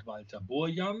Norbert Walter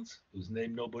Borjans, whose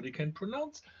name nobody can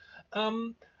pronounce,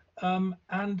 and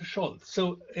Scholz.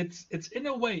 So it's in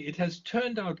a way, it has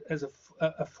turned out as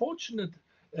a fortunate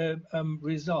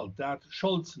result that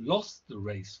Scholz lost the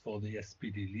race for the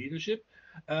SPD leadership,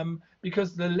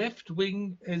 because the left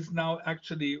wing is now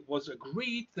was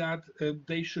agreed that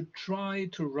they should try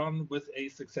to run with a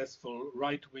successful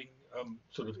right wing,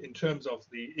 sort of in terms of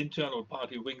the internal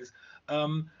party wings,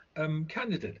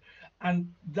 candidate.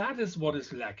 And that is what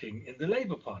is lacking in the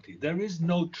Labour Party. There is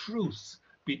no truce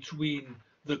between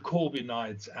the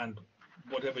Corbynites and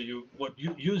what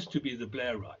used to be the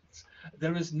Blairites.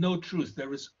 There is no truce.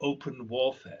 There is open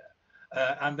warfare,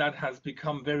 and that has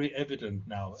become very evident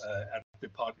now at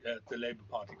the Labour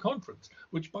Party conference,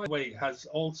 which, by the way, has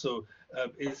also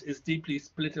is deeply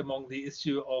split among the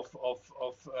issue of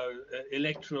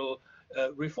electoral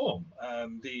reform.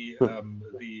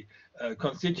 The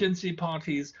constituency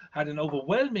parties had an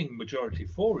overwhelming majority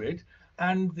for it,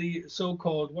 and the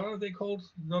so-called, what are they called?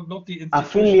 Not the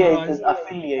institutionalized.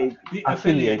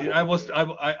 Affiliated.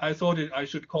 I thought I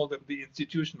should call them the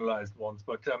institutionalized ones,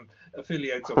 but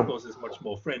affiliates, of course, is much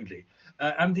more friendly.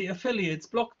 And the affiliates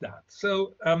blocked that.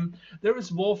 So there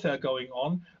is warfare going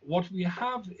on. What we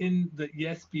have in the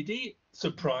SPD,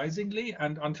 surprisingly,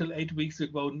 and until 8 weeks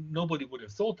ago, nobody would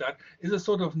have thought that, is a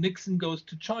sort of Nixon goes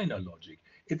to China logic.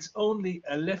 It's only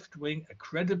a left-wing, a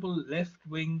credible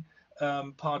left-wing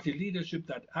party leadership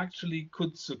that actually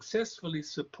could successfully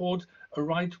support a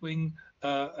right-wing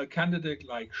a candidate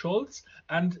like Scholz.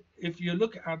 And if you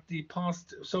look at the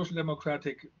past social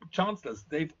democratic chancellors,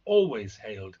 they've always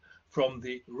hailed from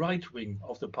the right wing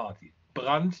of the party.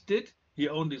 Brandt did. He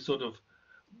only sort of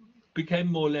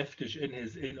became more leftish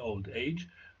in old age.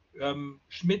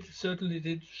 Schmidt certainly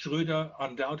did. Schröder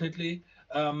undoubtedly.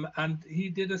 And he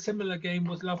did a similar game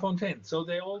with Lafontaine. So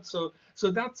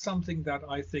that's something that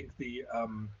I think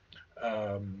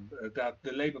that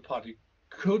the Labour Party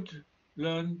could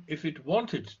learn if it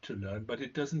wanted to learn, but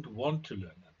it doesn't want to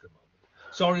learn at the moment.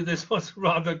 Sorry, this was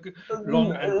rather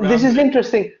long and this is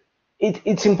interesting.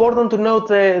 It's important to note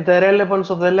the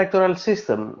relevance of the electoral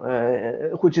system,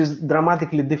 which is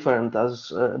dramatically different,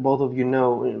 as both of you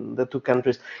know, in the two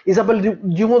countries. Isabelle, do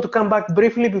you want to come back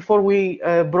briefly before we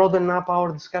broaden up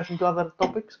our discussion to other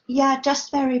topics? Yeah,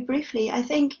 just very briefly. I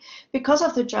think because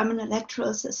of the German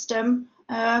electoral system,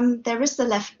 there is the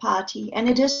left party, and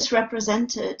it is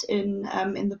represented in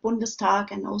the Bundestag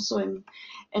and also in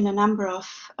a number of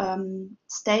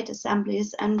state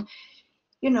assemblies. And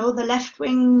you know, the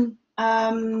left-wing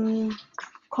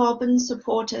Corbyn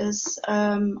supporters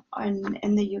in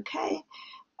the UK,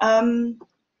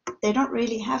 they don't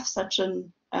really have such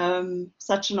an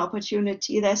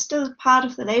opportunity. They're still part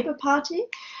of the Labour Party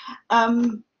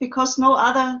because no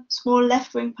other small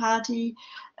left-wing party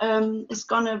is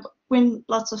going to win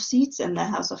lots of seats in the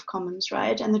House of Commons,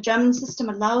 right? And the German system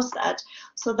allows that.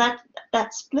 So that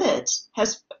split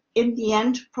has, in the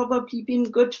end, probably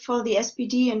been good for the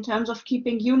SPD in terms of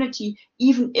keeping unity,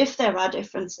 even if there are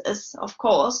differences. Of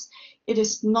course, it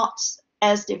is not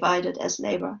as divided as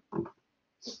Labour.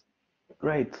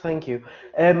 Great, thank you.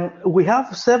 We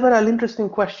have several interesting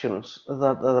questions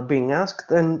that are being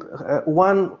asked, and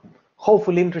one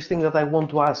hopefully interesting that I want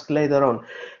to ask later on.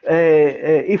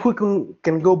 If we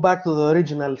can go back to the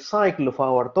original cycle of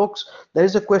our talks, there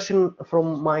is a question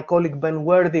from my colleague Ben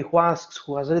Worthy who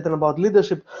has written about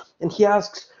leadership, and he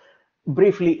asks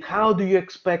briefly, how do you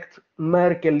expect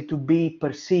Merkel to be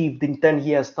perceived in 10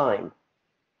 years' time?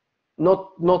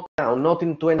 Not now, not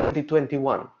in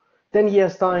 2021. 10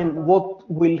 years' time, what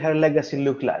will her legacy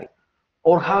look like?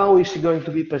 Or how is she going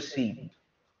to be perceived?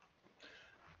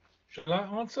 Shall I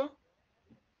answer?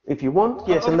 If you want,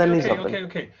 yes, and then Isabelle.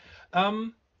 Okay.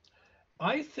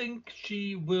 I think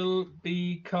she will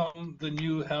become the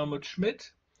new Helmut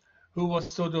Schmidt, who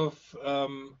was sort of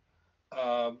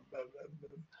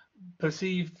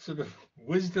perceived sort of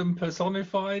wisdom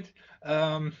personified,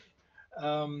 and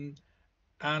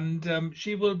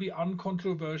she will be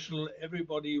uncontroversial.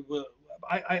 Everybody will.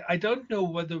 I don't know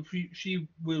whether she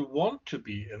will want to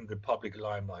be in the public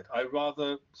limelight. I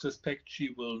rather suspect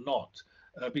she will not,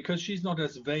 because she's not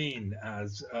as vain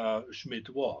as Schmidt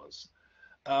was.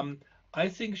 I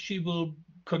think she will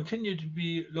continue to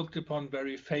be looked upon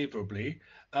very favorably,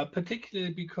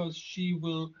 particularly because she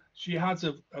has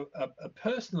a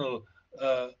personal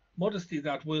modesty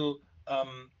that will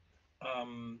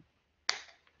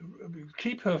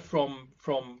keep her from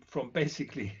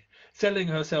basically selling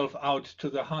herself out to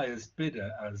the highest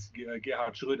bidder, as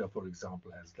Gerhard Schröder, for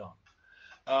example, has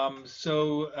done.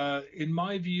 So in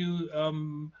my view,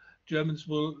 Germans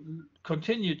will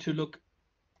continue to look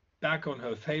back on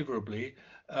her favorably.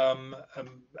 The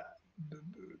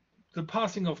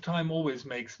passing of time always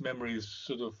makes memories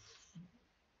sort of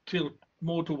tilt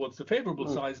more towards the favorable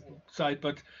side,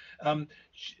 but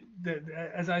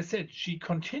as I said, she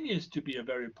continues to be a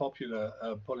very popular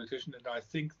politician, and I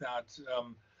think that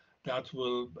that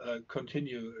will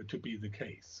continue to be the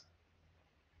case.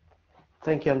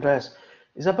 Thank you, Andreas.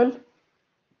 Isabelle?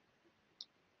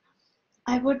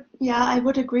 I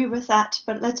would agree with that,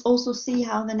 but let's also see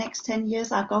how the next 10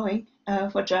 years are going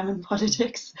for German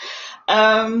politics.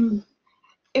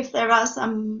 If there are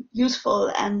some useful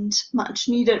and much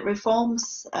needed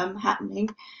reforms happening,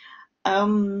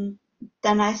 then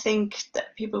I think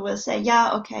that people will say,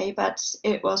 yeah, okay, but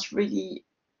it was really,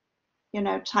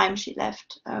 time she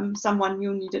left. Someone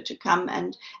new needed to come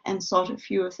and sort a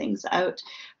few things out.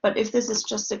 But if this is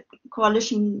just a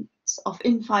coalition of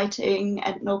infighting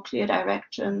and no clear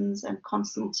directions and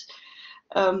constant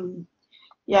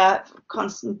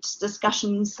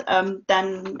discussions,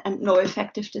 then and no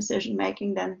effective decision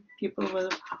making, then people will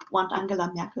want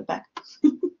Angela Merkel back.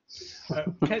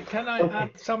 Can I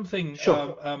add something?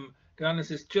 Sure.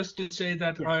 Dionyssis, just to say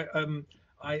that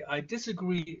I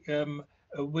disagree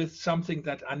with something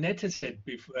that Annette said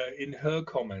in her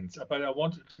comments, but I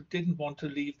didn't want to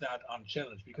leave that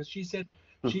unchallenged, because she said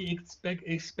she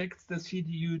expects the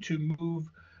CDU to move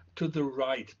to the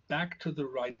right, back to the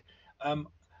right.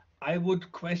 I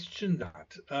would question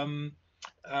that.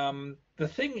 The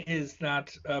thing is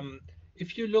that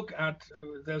if you look at,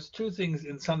 there's two things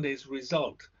in Sunday's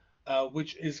result,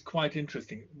 which is quite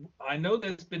interesting. I know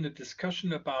there's been a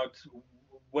discussion about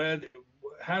where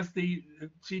has the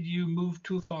CDU moved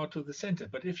too far to the center,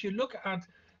 but if you look at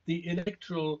the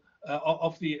electoral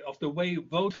of the way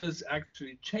voters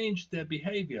actually changed their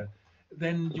behavior,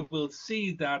 then you will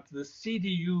see that the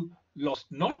CDU lost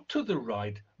not to the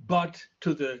right, but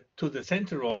to the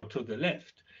center or to the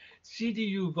left.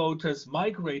 CDU voters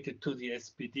migrated to the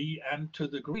SPD and to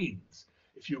the Greens.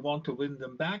 If you want to win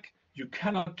them back, you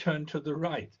cannot turn to the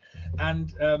right.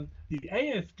 And the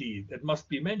AfD, that must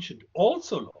be mentioned,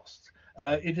 also lost.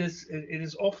 It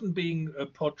is often being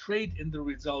portrayed in the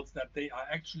results that they are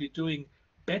actually doing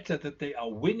better, that they are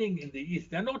winning in the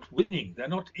East. They're not winning. They're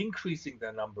not increasing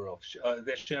their number of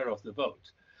their share of the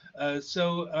vote.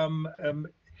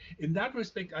 In that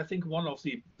respect, I think one of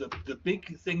the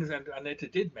big things, and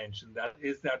Annette did mention that,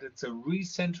 is that it's a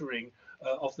recentering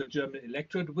of the German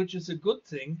electorate, which is a good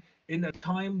thing in a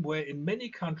time where in many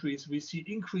countries we see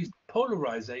increased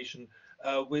polarization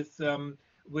with the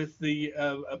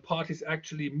parties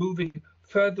actually moving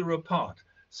further apart.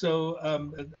 So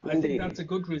I think that's a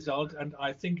good result, and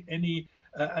I think I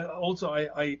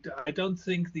don't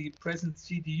think the present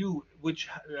CDU, which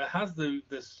has the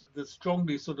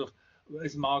strongly sort of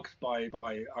is marked by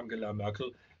Angela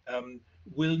Merkel,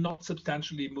 will not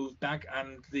substantially move back.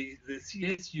 And the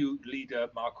CSU leader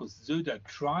Markus Söder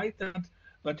tried that,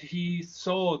 but he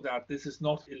saw that this is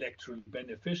not electorally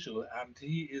beneficial, and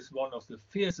he is one of the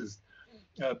fiercest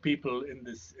people in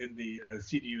the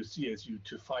CDU-CSU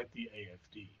to fight the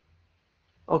AfD.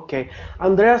 Okay,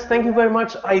 Andreas, thank you very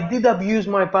much. I did abuse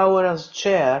my power as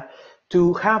chair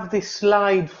to have this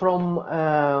slide from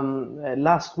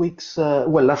last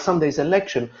Sunday's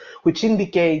election, which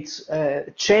indicates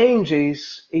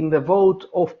changes in the vote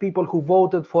of people who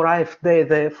voted for AfD,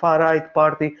 the far-right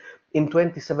party, in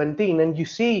 2017. And you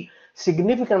see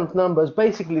significant numbers.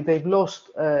 Basically, they've lost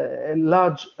a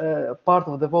large part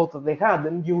of the vote that they had.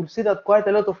 And you will see that quite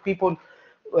a lot of people,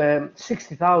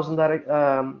 60,000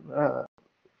 are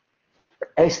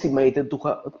estimated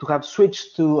to have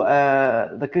switched to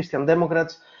the Christian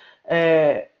Democrats,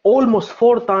 almost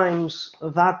 4 times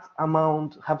that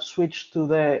amount have switched to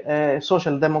the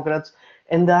Social Democrats,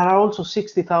 and there are also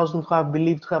 60,000 who have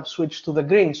believed to have switched to the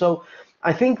Greens. So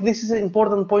I think this is an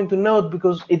important point to note,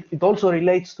 because it also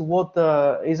relates to what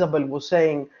Isabelle was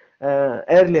saying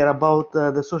earlier about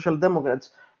the Social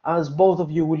Democrats. As both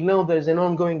of you will know, there's an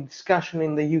ongoing discussion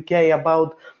in the UK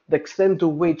about the extent to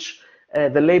which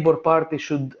the Labour Party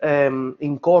should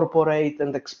incorporate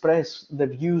and express the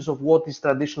views of what is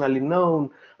traditionally known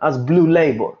as Blue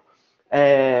Labour.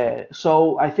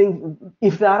 So I think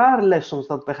if there are lessons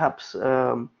that perhaps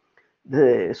the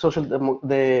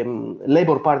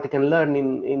Labour Party can learn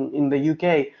in the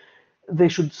UK, they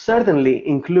should certainly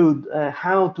include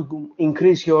how to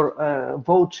increase your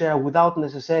vote share without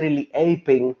necessarily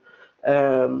aping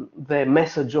the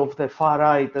message of the far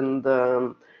right and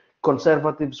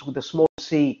conservatives with a small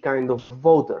c kind of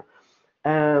voter.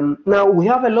 Now we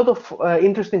have a lot of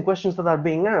interesting questions that are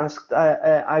being asked.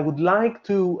 I would like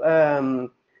to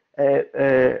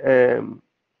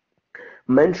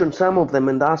mention some of them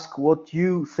and ask what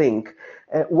you think.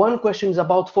 One question is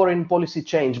about foreign policy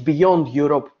change beyond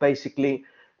Europe, basically.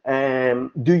 Do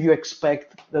you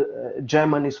expect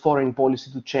Germany's foreign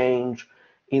policy to change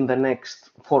in the next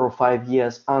 4 or 5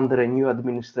 years under a new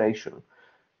administration?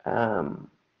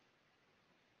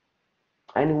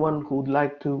 Anyone who would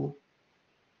like to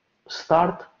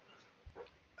start?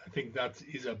 I think that's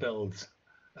Isabelle's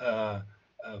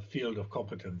field of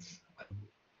competence.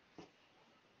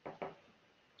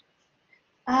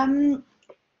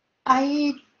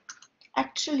 I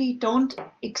actually don't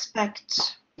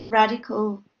expect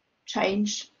radical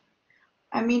change.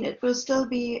 I mean, it will still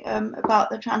be about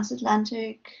the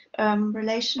transatlantic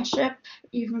relationship,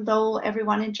 even though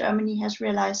everyone in Germany has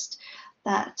realized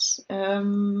that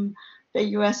the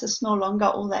US is no longer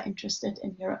all that interested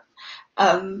in Europe,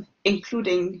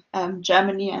 including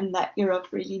Germany, and that Europe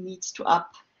really needs to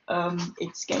up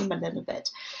its game a little bit.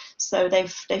 So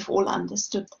they've all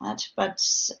understood that, but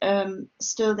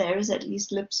still there is at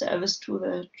least lip service to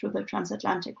the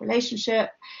transatlantic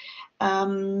relationship.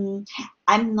 I'm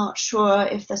not sure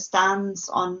if the stance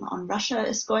on Russia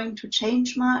is going to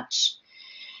change much.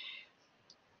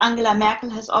 Angela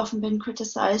Merkel has often been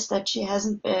criticized that she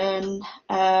hasn't been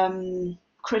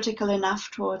critical enough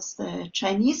towards the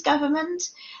Chinese government,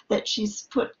 that she's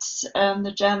put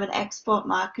the German export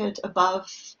market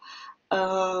above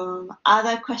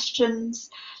other questions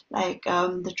like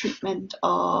the treatment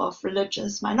of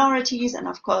religious minorities and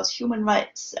of course human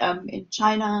rights in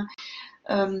China.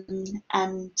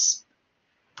 And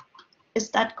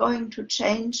is that going to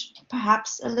change?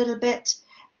 Perhaps a little bit.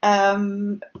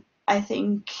 I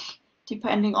think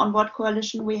depending on what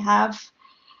coalition we have,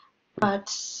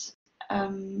 but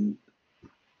who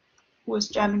is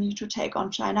Germany to take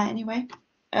on China anyway?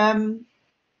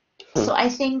 So I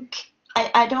think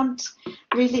I don't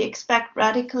really expect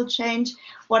radical change.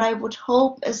 What I would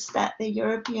hope is that the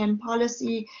European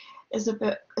policy is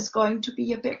going to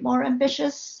be a bit more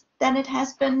ambitious than it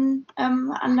has been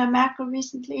under Merkel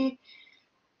recently.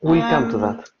 We'll come to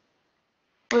that.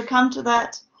 We'll come to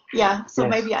that. Yeah, so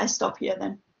Yes. Maybe I stop here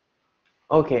then.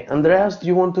 Okay, Andreas, do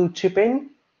you want to chip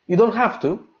in? You don't have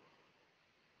to.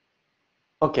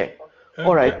 Okay,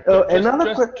 all right.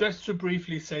 Just to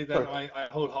briefly say that I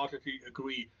wholeheartedly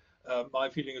agree. My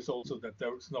feeling is also that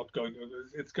there's not going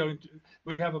to,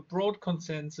 we have a broad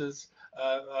consensus.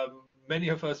 Many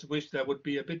of us wish there would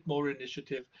be a bit more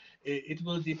initiative. It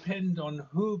will depend on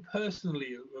who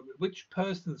personally, which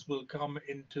persons will come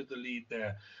into the lead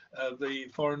there. The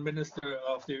foreign minister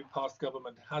of the past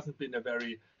government hasn't been a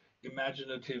very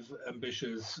imaginative,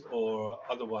 ambitious, or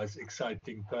otherwise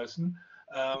exciting person.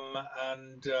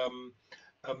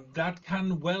 That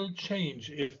can well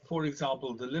change if, for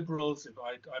example, the Liberals, if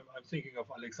I'm thinking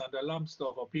of Alexander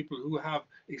Lambsdorff, or people who have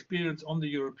experience on the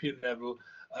European level,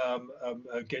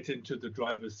 get into the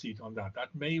driver's seat on that.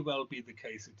 That may well be the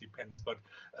case, it depends, but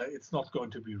it's not going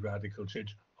to be radical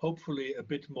change. Hopefully a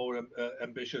bit more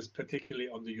ambitious, particularly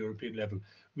on the European level.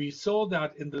 We saw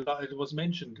that it was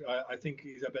mentioned, I think,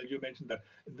 Isabelle, you mentioned that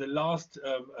in the last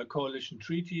coalition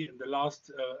treaty, in the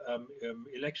last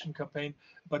election campaign,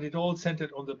 but it all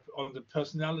centered on the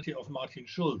personality of Martin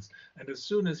Schulz. And as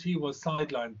soon as he was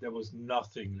sidelined, there was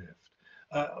nothing left.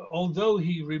 Although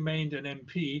he remained an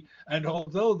MP, and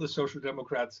although the Social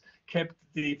Democrats kept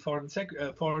the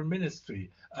foreign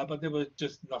ministry, but there was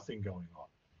just nothing going on.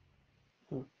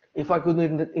 If I could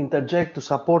interject to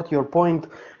support your point,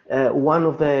 one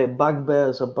of the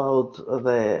bugbears about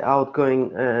the outgoing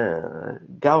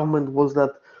government was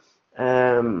that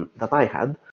I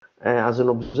had as an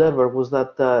observer was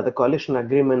that the coalition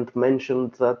agreement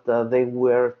mentioned that they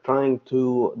were trying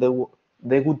to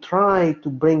they would try to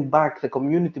bring back the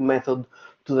community method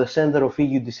to the center of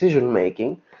EU decision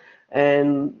making,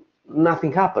 and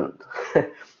nothing happened.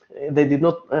 They did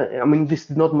not, I mean, this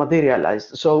did not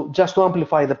materialize. So just to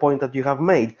amplify the point that you have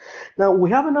made. Now, we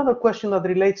have another question that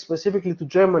relates specifically to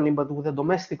Germany, but with a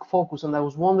domestic focus, and I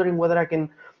was wondering whether I can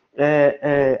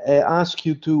ask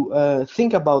you to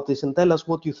think about this and tell us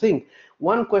what you think.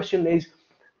 One question is,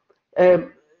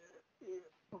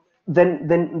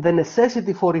 the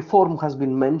necessity for reform has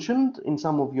been mentioned in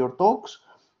some of your talks.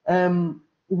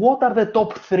 What are the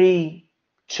top 3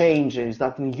 changes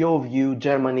that, in your view,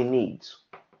 Germany needs?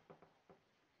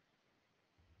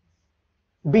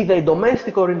 Be they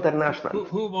domestic or international?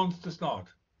 Who wants to start?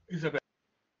 Isabelle.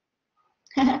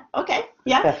 Okay,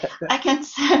 yeah, I can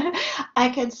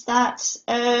start.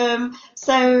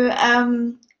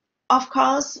 Of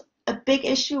course, a big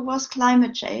issue was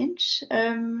climate change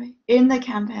in the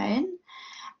campaign,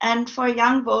 and for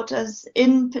young voters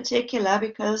in particular,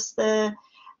 because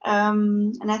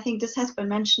and I think this has been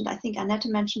mentioned. I think Annette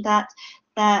mentioned that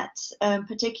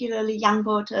particularly young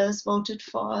voters voted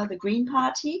for the Green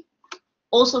Party,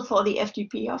 also for the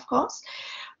FDP, of course,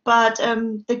 but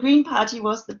the Green Party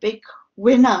was the big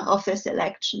winner of this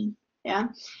election. Yeah,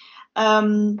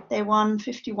 they won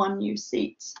 51 new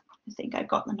seats. I think I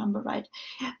got the number right.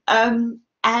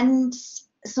 And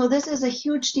so this is a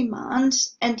huge demand,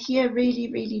 and here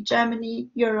really Germany,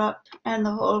 Europe, and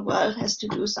the whole world has to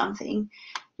do something.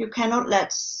 You cannot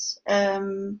let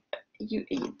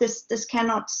this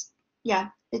cannot, yeah,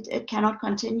 it cannot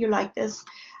continue like this.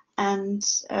 And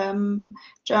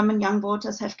German young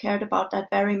voters have cared about that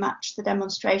very much. The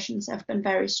demonstrations have been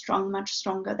very strong, much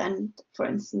stronger than, for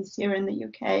instance, here in the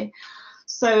UK.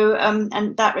 So,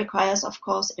 and that requires, of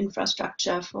course,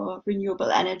 infrastructure for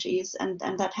renewable energies, and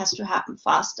that has to happen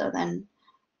faster than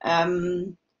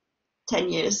 10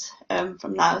 years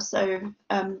from now. So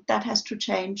that has to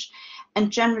change. And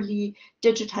generally,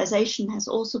 digitization has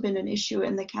also been an issue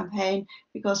in the campaign,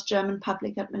 because German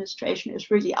public administration is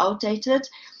really outdated.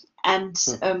 And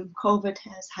COVID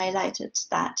has highlighted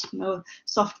that, you know,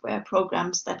 software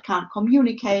programs that can't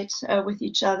communicate with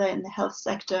each other in the health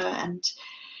sector, and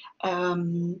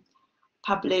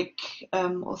public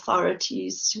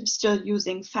authorities still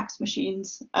using fax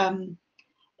machines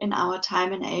in our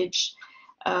time and age,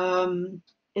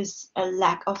 is a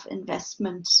lack of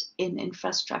investment in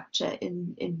infrastructure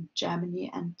in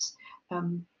Germany, and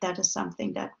that is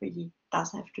something that really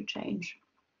does have to change.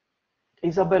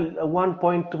 Isabelle, one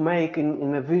point to make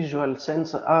in a visual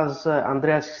sense, as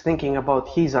Andreas is thinking about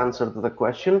his answer to the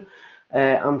question,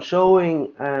 I'm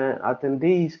showing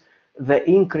attendees the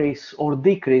increase or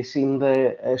decrease in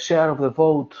the share of the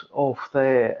vote of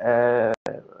the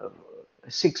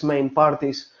 6 main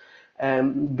parties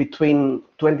between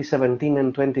 2017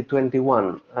 and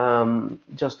 2021,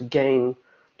 just to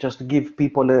give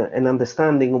people an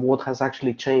understanding of what has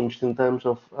actually changed in terms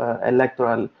of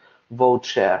electoral vote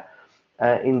share.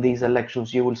 In these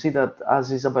elections, you will see that,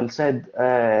 as Isabelle said,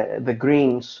 the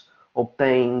Greens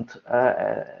obtained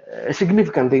a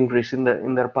significant increase in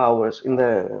their powers, in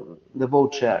the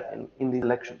vote share in the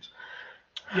elections.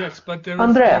 Yes, but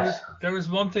there is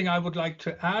one thing I would like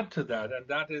to add to that, and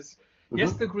that is,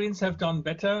 yes, the Greens have done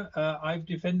better. I've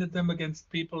defended them against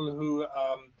people who,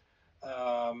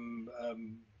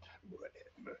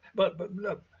 but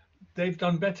look, they've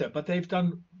done better, but they've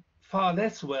done far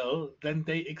less well than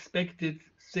they expected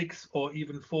 6 or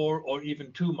even 4 or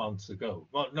even 2 months ago.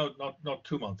 Well, no, not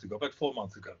 2 months ago, but 4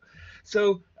 months ago.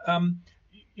 So,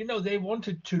 you know, they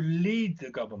wanted to lead the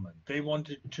government. They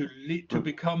wanted to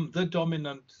become the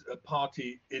dominant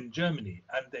party in Germany,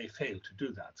 and they failed to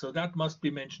do that. So that must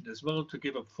be mentioned as well to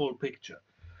give a full picture.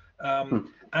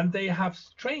 And they have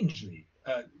strangely,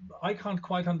 I can't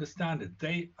quite understand it.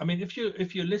 I mean, if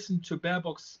you listen to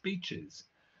Baerbock's speeches,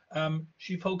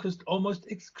 she focused almost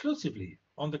exclusively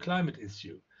on the climate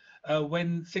issue,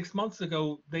 when 6 months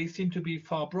ago they seemed to be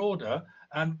far broader.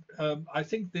 And I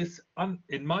think this,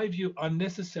 in my view,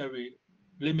 unnecessary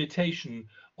limitation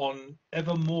on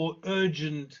ever more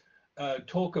urgent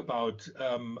talk about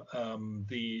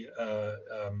the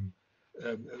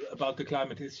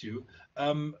climate issue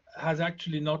has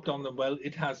actually not done them well.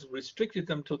 It has restricted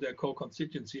them to their core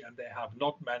constituency, and they have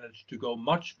not managed to go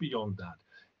much beyond that.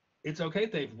 It's okay,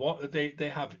 they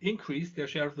have increased their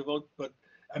share of the vote, but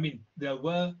I mean, there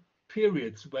were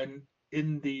periods when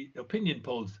in the opinion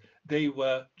polls they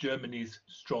were Germany's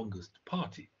strongest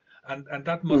party, and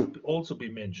that must also be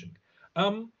mentioned.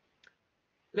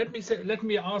 let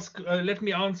me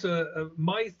answer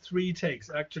my 3 takes.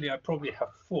 Actually, I probably have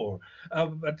 4,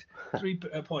 but 3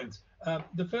 points.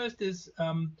 The first is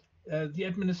the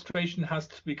administration has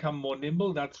to become more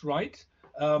nimble. That's right.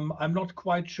 I'm not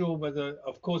quite sure whether,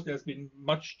 of course, has been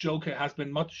much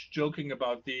joking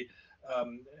about the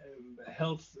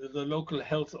local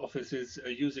health offices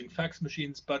using fax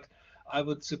machines, but I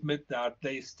would submit that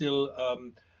they still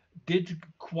did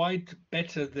quite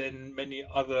better than many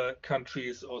other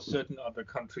countries or certain other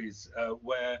countries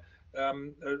where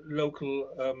local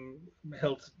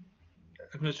health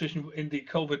administration in the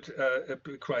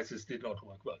COVID crisis did not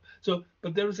work well. So,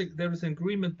 but there is an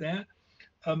agreement there.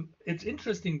 It's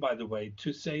interesting, by the way,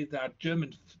 to say that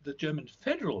the German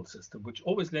federal system, which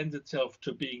always lends itself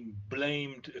to being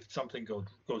blamed if something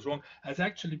goes wrong, has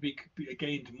actually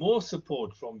gained more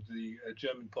support from the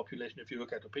German population if you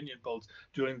look at opinion polls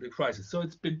during the crisis. So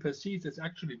it's been perceived as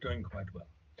actually doing quite well.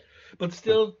 But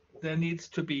still, there needs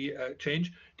to be a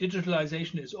change.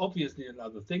 Digitalization is obviously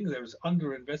another thing. There is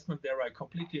underinvestment there. I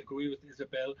completely agree with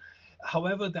Isabelle.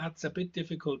 However, that's a bit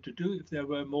difficult to do. If there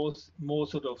were more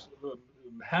sort of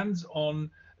hands-on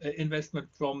investment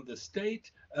from the state,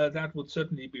 that would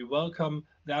certainly be welcome.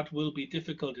 That will be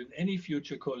difficult in any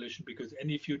future coalition because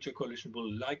any future coalition will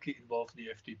likely involve the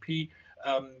FDP.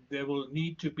 There will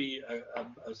need to be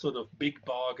a sort of big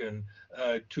bargain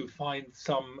to find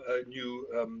some new,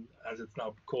 as it's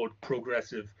now called,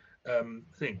 progressive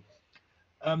thing.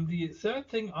 The third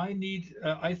thing I need,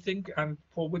 I think, and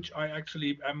for which I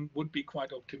actually would be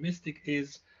quite optimistic,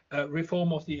 is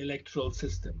reform of the electoral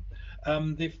system.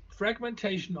 The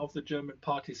fragmentation of the German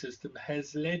party system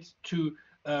has led to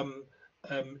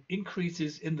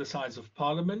increases in the size of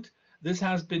parliament. This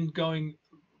has been going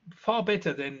far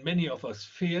better than many of us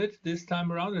feared this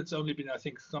time around. It's only been, I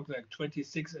think, something like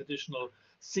 26 additional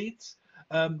seats.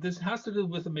 This has to do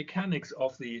with the mechanics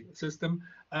of the system.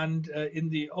 And in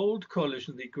the old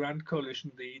coalition, the Grand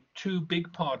Coalition, the 2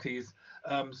 big parties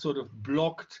sort of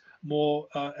blocked more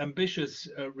ambitious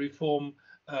reform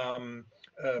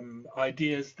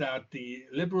ideas that the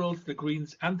Liberals, the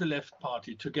Greens, and the Left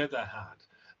Party together had.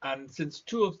 And since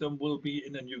 2 of them will be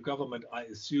in a new government, I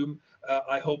assume,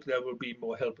 I hope there will be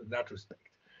more help in that respect.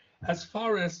 As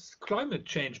far as climate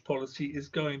change policy is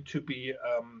going to be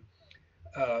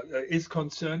is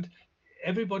concerned,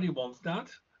 everybody wants that,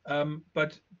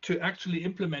 but to actually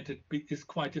implement it is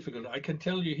quite difficult. I can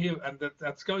tell you here, and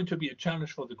that's going to be a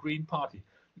challenge for the Green Party.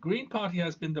 The Green Party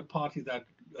has been the party that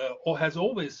or has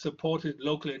always supported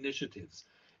local initiatives.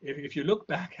 If you look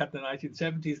back at the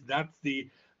 1970s, that's the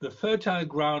fertile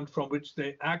ground from which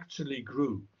they actually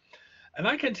grew. And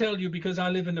I can tell you, because I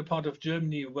live in a part of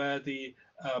Germany where the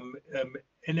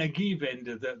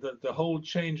Energiewende, the whole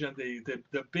change and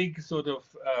the big sort of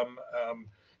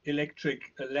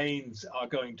electric lanes are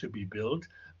going to be built.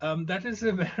 That is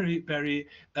a very, very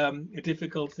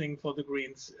difficult thing for the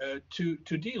Greens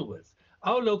to deal with.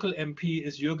 Our local MP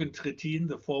is Jürgen Trittin,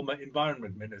 the former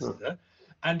environment minister,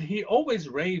 and he always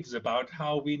raves about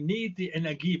how we need the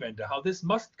Energiewende, how this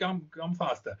must come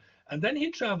faster. And then he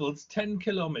travels 10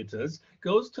 kilometers,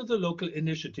 goes to the local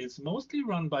initiatives, mostly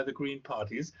run by the Green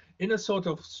parties, in a sort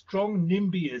of strong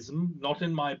NIMBYism, not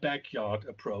in my backyard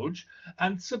approach,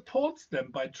 and supports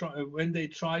them by when they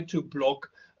try to block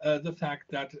the fact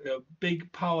that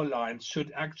big power lines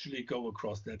should actually go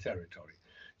across their territory.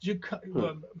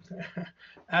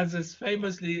 As is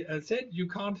famously said, you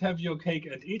can't have your cake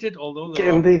and eat it, although there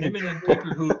are eminent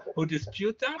people who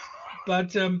dispute that.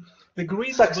 But the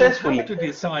Greens will have to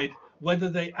decide whether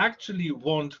they actually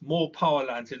want more power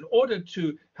lines in order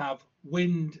to have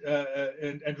wind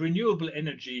and renewable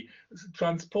energy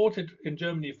transported in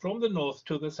Germany from the north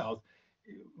to the south,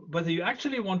 whether you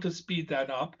actually want to speed that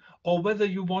up or whether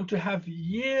you want to have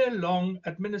year-long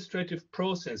administrative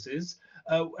processes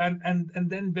and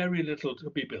then very little to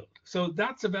be built. So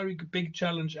that's a very big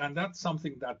challenge, and that's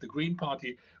something that the Green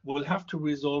Party will have to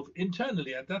resolve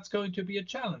internally, and that's going to be a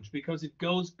challenge because it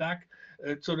goes back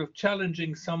sort of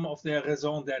challenging some of their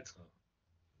raison d'être.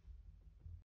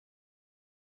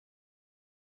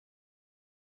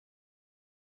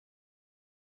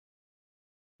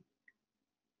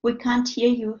 We can't hear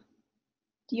you,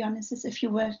 Dionyssis, if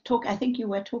you were talking. I think you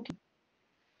were talking.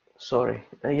 Sorry.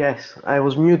 Yes, I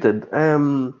was muted.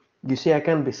 You see, I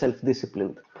can be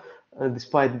self-disciplined,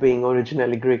 despite being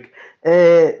originally Greek.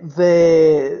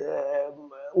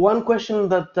 One question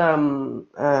that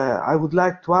I would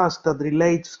like to ask that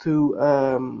relates to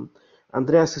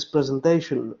Andreas's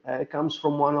presentation comes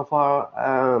from one of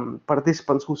our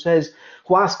participants who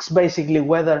asks basically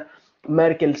whether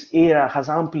Merkel's era has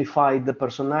amplified the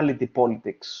personality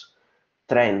politics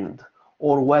trend,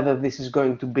 or whether this is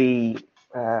going to be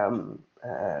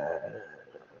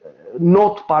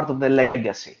not part of the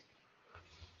legacy?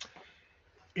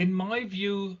 In my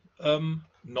view,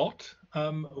 not.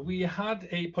 We had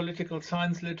a political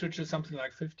science literature something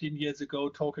like 15 years ago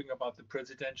talking about the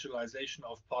presidentialization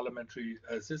of parliamentary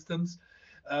systems.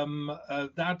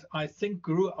 That I think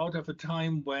grew out of a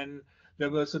time when there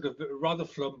were sort of rather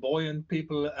flamboyant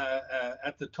people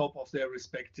at the top of their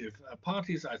respective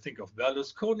parties. I think of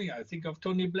Berlusconi, I think of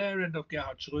Tony Blair and of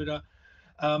Gerhard Schröder.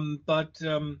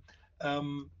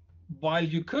 While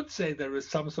you could say there is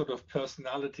some sort of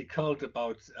personality cult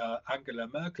about Angela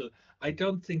Merkel, I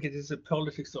don't think it is a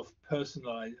politics of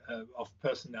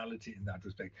personality in that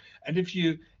respect. And if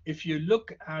you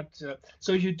look at,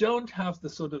 so you don't have the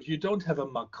sort of, you don't have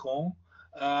a Macron,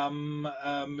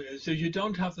 so you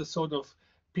don't have the sort of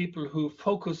people who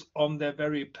focus on their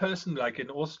very person, like in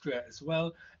Austria as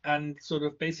well, and sort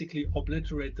of basically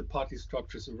obliterate the party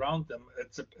structures around them.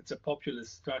 It's a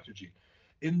populist strategy.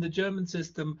 In the German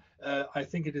system, I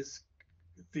think it is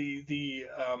the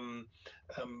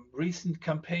recent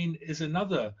campaign is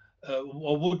another,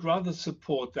 or would rather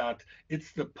support that.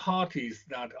 It's the parties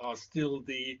that are still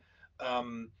the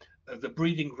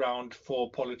breeding ground for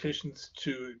politicians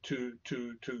to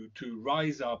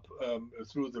rise up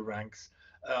through the ranks,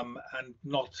 and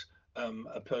not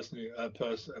a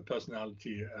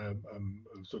personality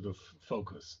sort of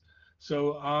focus.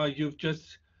 So you've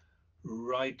just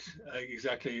right,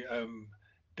 exactly.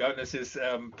 Dionyssis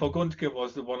Dimitrakopoulos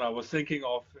was the one I was thinking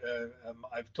of.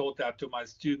 I've taught that to my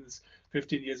students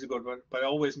 15 years ago, but I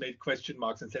always made question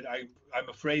marks and said, I'm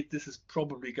afraid this is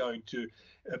probably going to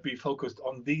be focused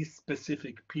on these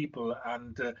specific people.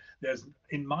 And there's,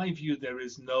 in my view, there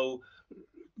is no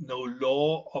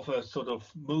law of a sort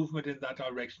of movement in that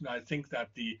direction. I think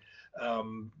that the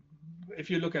if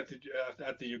you look at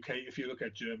the UK, if you look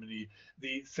at Germany,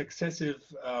 the successive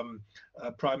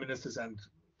prime ministers, and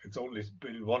it's only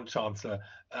been one chancellor,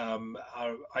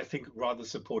 are, I think, rather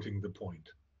supporting the point.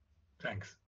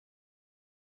 Thanks.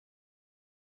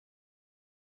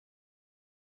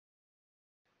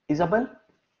 Isabelle?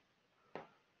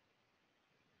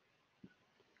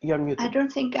 You're muted. I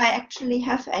don't think I actually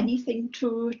have anything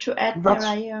to add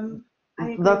there. I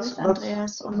agree with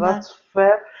Andreas on that. That's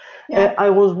fair. Yeah. I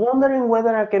was wondering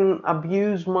whether I can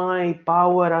abuse my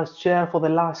power as chair for the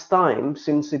last time,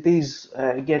 since it is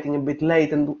getting a bit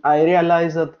late, and I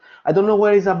realize that I don't know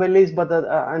where Isabelle is, but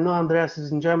I know Andreas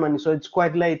is in Germany, so it's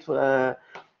quite late,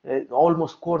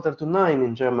 almost 8:45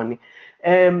 in Germany.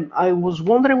 I was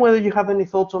wondering whether you have any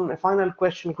thoughts on a final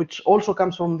question, which also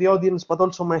comes from the audience, but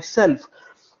also myself.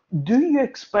 Do you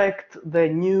expect the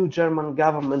new German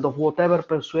government, of whatever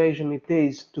persuasion it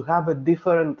is, to have a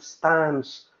different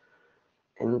stance?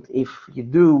 And if you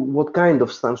do, what kind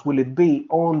of stance will it be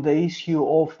on the issue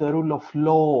of the rule of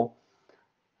law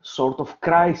sort of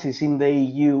crisis in the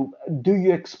EU? Do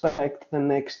you expect the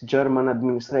next German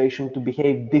administration to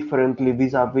behave differently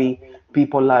vis-à-vis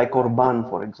people like Orban,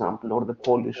 for example, or the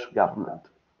Polish government?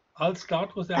 I'll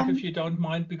start with that if you don't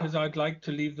mind, because I'd like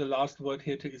to leave the last word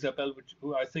here to Isabelle,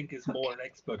 who I think is more an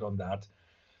expert on that.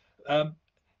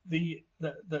 The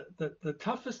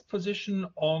toughest position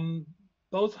on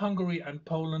both Hungary and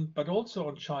Poland, but also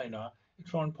on China, in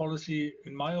foreign policy,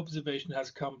 in my observation, has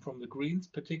come from the Greens,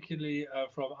 particularly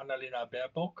from Annalena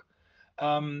Baerbock.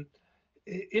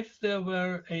 If there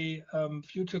were a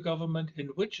future government in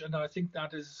which, and I think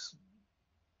that is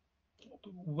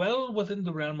well within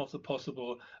the realm of the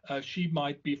possible, she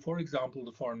might be, for example,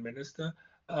 the foreign minister,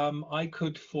 I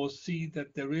could foresee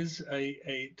that there is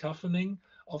a toughening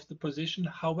of the position.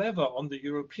 However, on the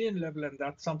European level, and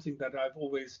that's something that I've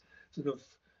always sort of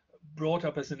brought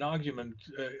up as an argument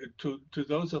to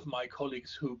those of my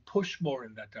colleagues who push more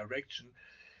in that direction,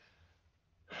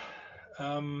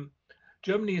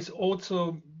 Germany is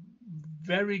also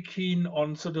very keen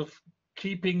on sort of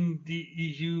keeping the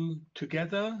EU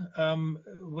together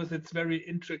with its very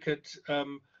intricate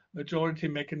majority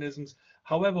mechanisms.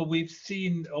 However, we've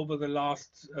seen over the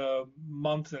last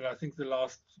month, and I think the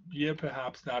last year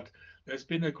perhaps, that there's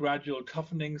been a gradual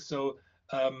toughening. So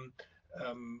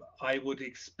I would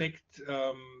expect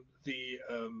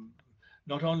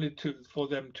not only for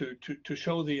them to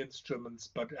show the instruments,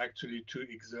 but actually to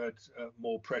exert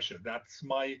more pressure. That's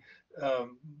my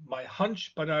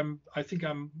hunch, but I think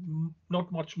I'm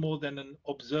not much more than an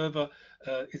observer.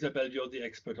 Isabelle, you're the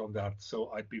expert on that,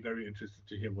 so I'd be very interested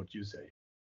to hear what you say.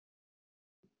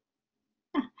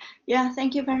 Yeah,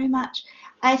 thank you very much.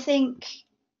 I think,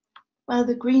 well,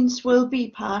 the Greens will be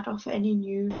part of any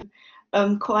new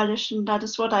coalition. That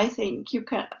is what I think.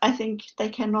 I think they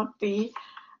cannot be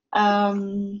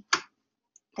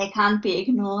they can't be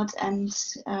ignored and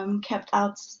kept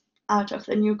out of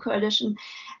the new coalition.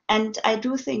 And I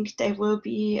do think they will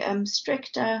be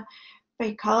stricter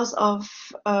because of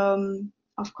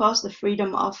course, the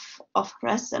freedom of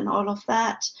press and all of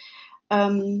that.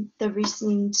 The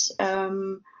recent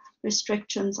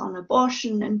restrictions on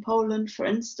abortion in Poland, for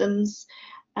instance.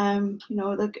 You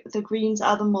know, the Greens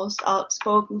are the most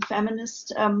outspoken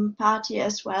feminist party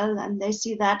as well, and they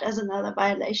see that as another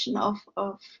violation of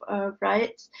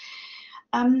rights.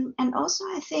 And also,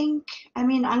 I think, I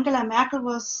mean, Angela Merkel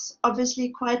was obviously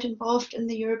quite involved in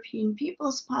the European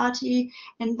People's Party,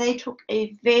 and they took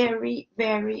a very,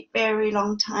 very, very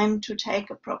long time to take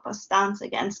a proper stance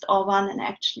against Orban and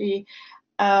actually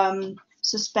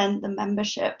suspend the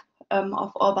membership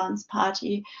of Orban's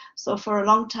party. So for a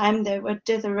long time they were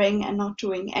dithering and not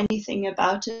doing anything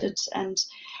about it, and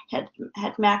had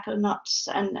Merkel not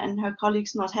and her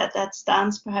colleagues not had that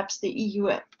stance, perhaps the EU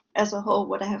as a whole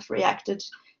would have reacted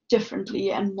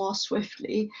differently and more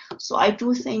swiftly. So I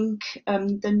do think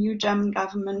the new German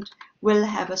government will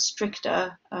have a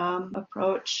stricter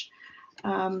approach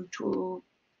to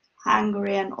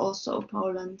Hungary and also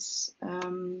Poland's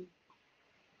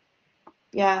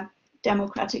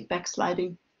democratic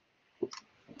backsliding.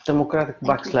 Democratic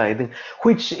backsliding,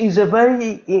 which is a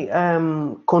very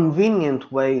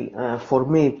convenient way for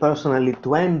me personally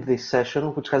to end this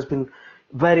session, which has been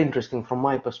very interesting from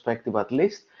my perspective at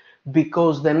least,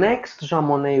 because the next Jean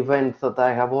Monnet event that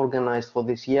I have organized for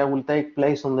this year will take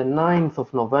place on the 9th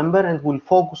of November and will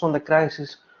focus on the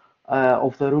crisis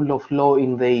of the rule of law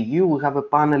in the EU. We have a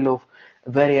panel of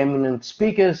very eminent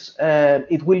speakers.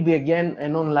 It will be again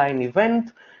an online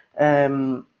event,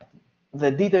 the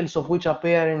details of which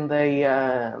appear in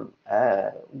the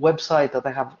website that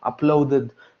I have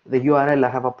uploaded, the URL I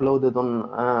have uploaded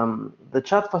on the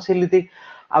chat facility.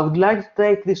 I would like to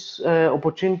take this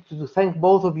opportunity to thank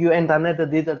both of you and Annette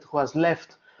Dittert, who has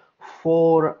left,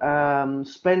 for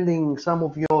spending some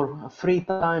of your free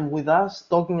time with us,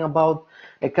 talking about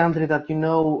a country that you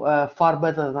know far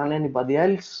better than anybody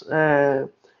else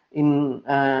in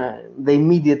the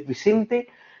immediate vicinity.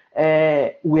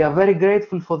 We are very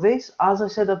grateful for this. As I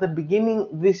said at the beginning,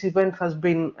 this event has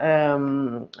been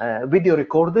video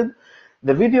recorded.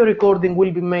 The video recording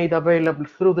will be made available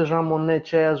through the Jean Monnet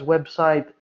Chair's website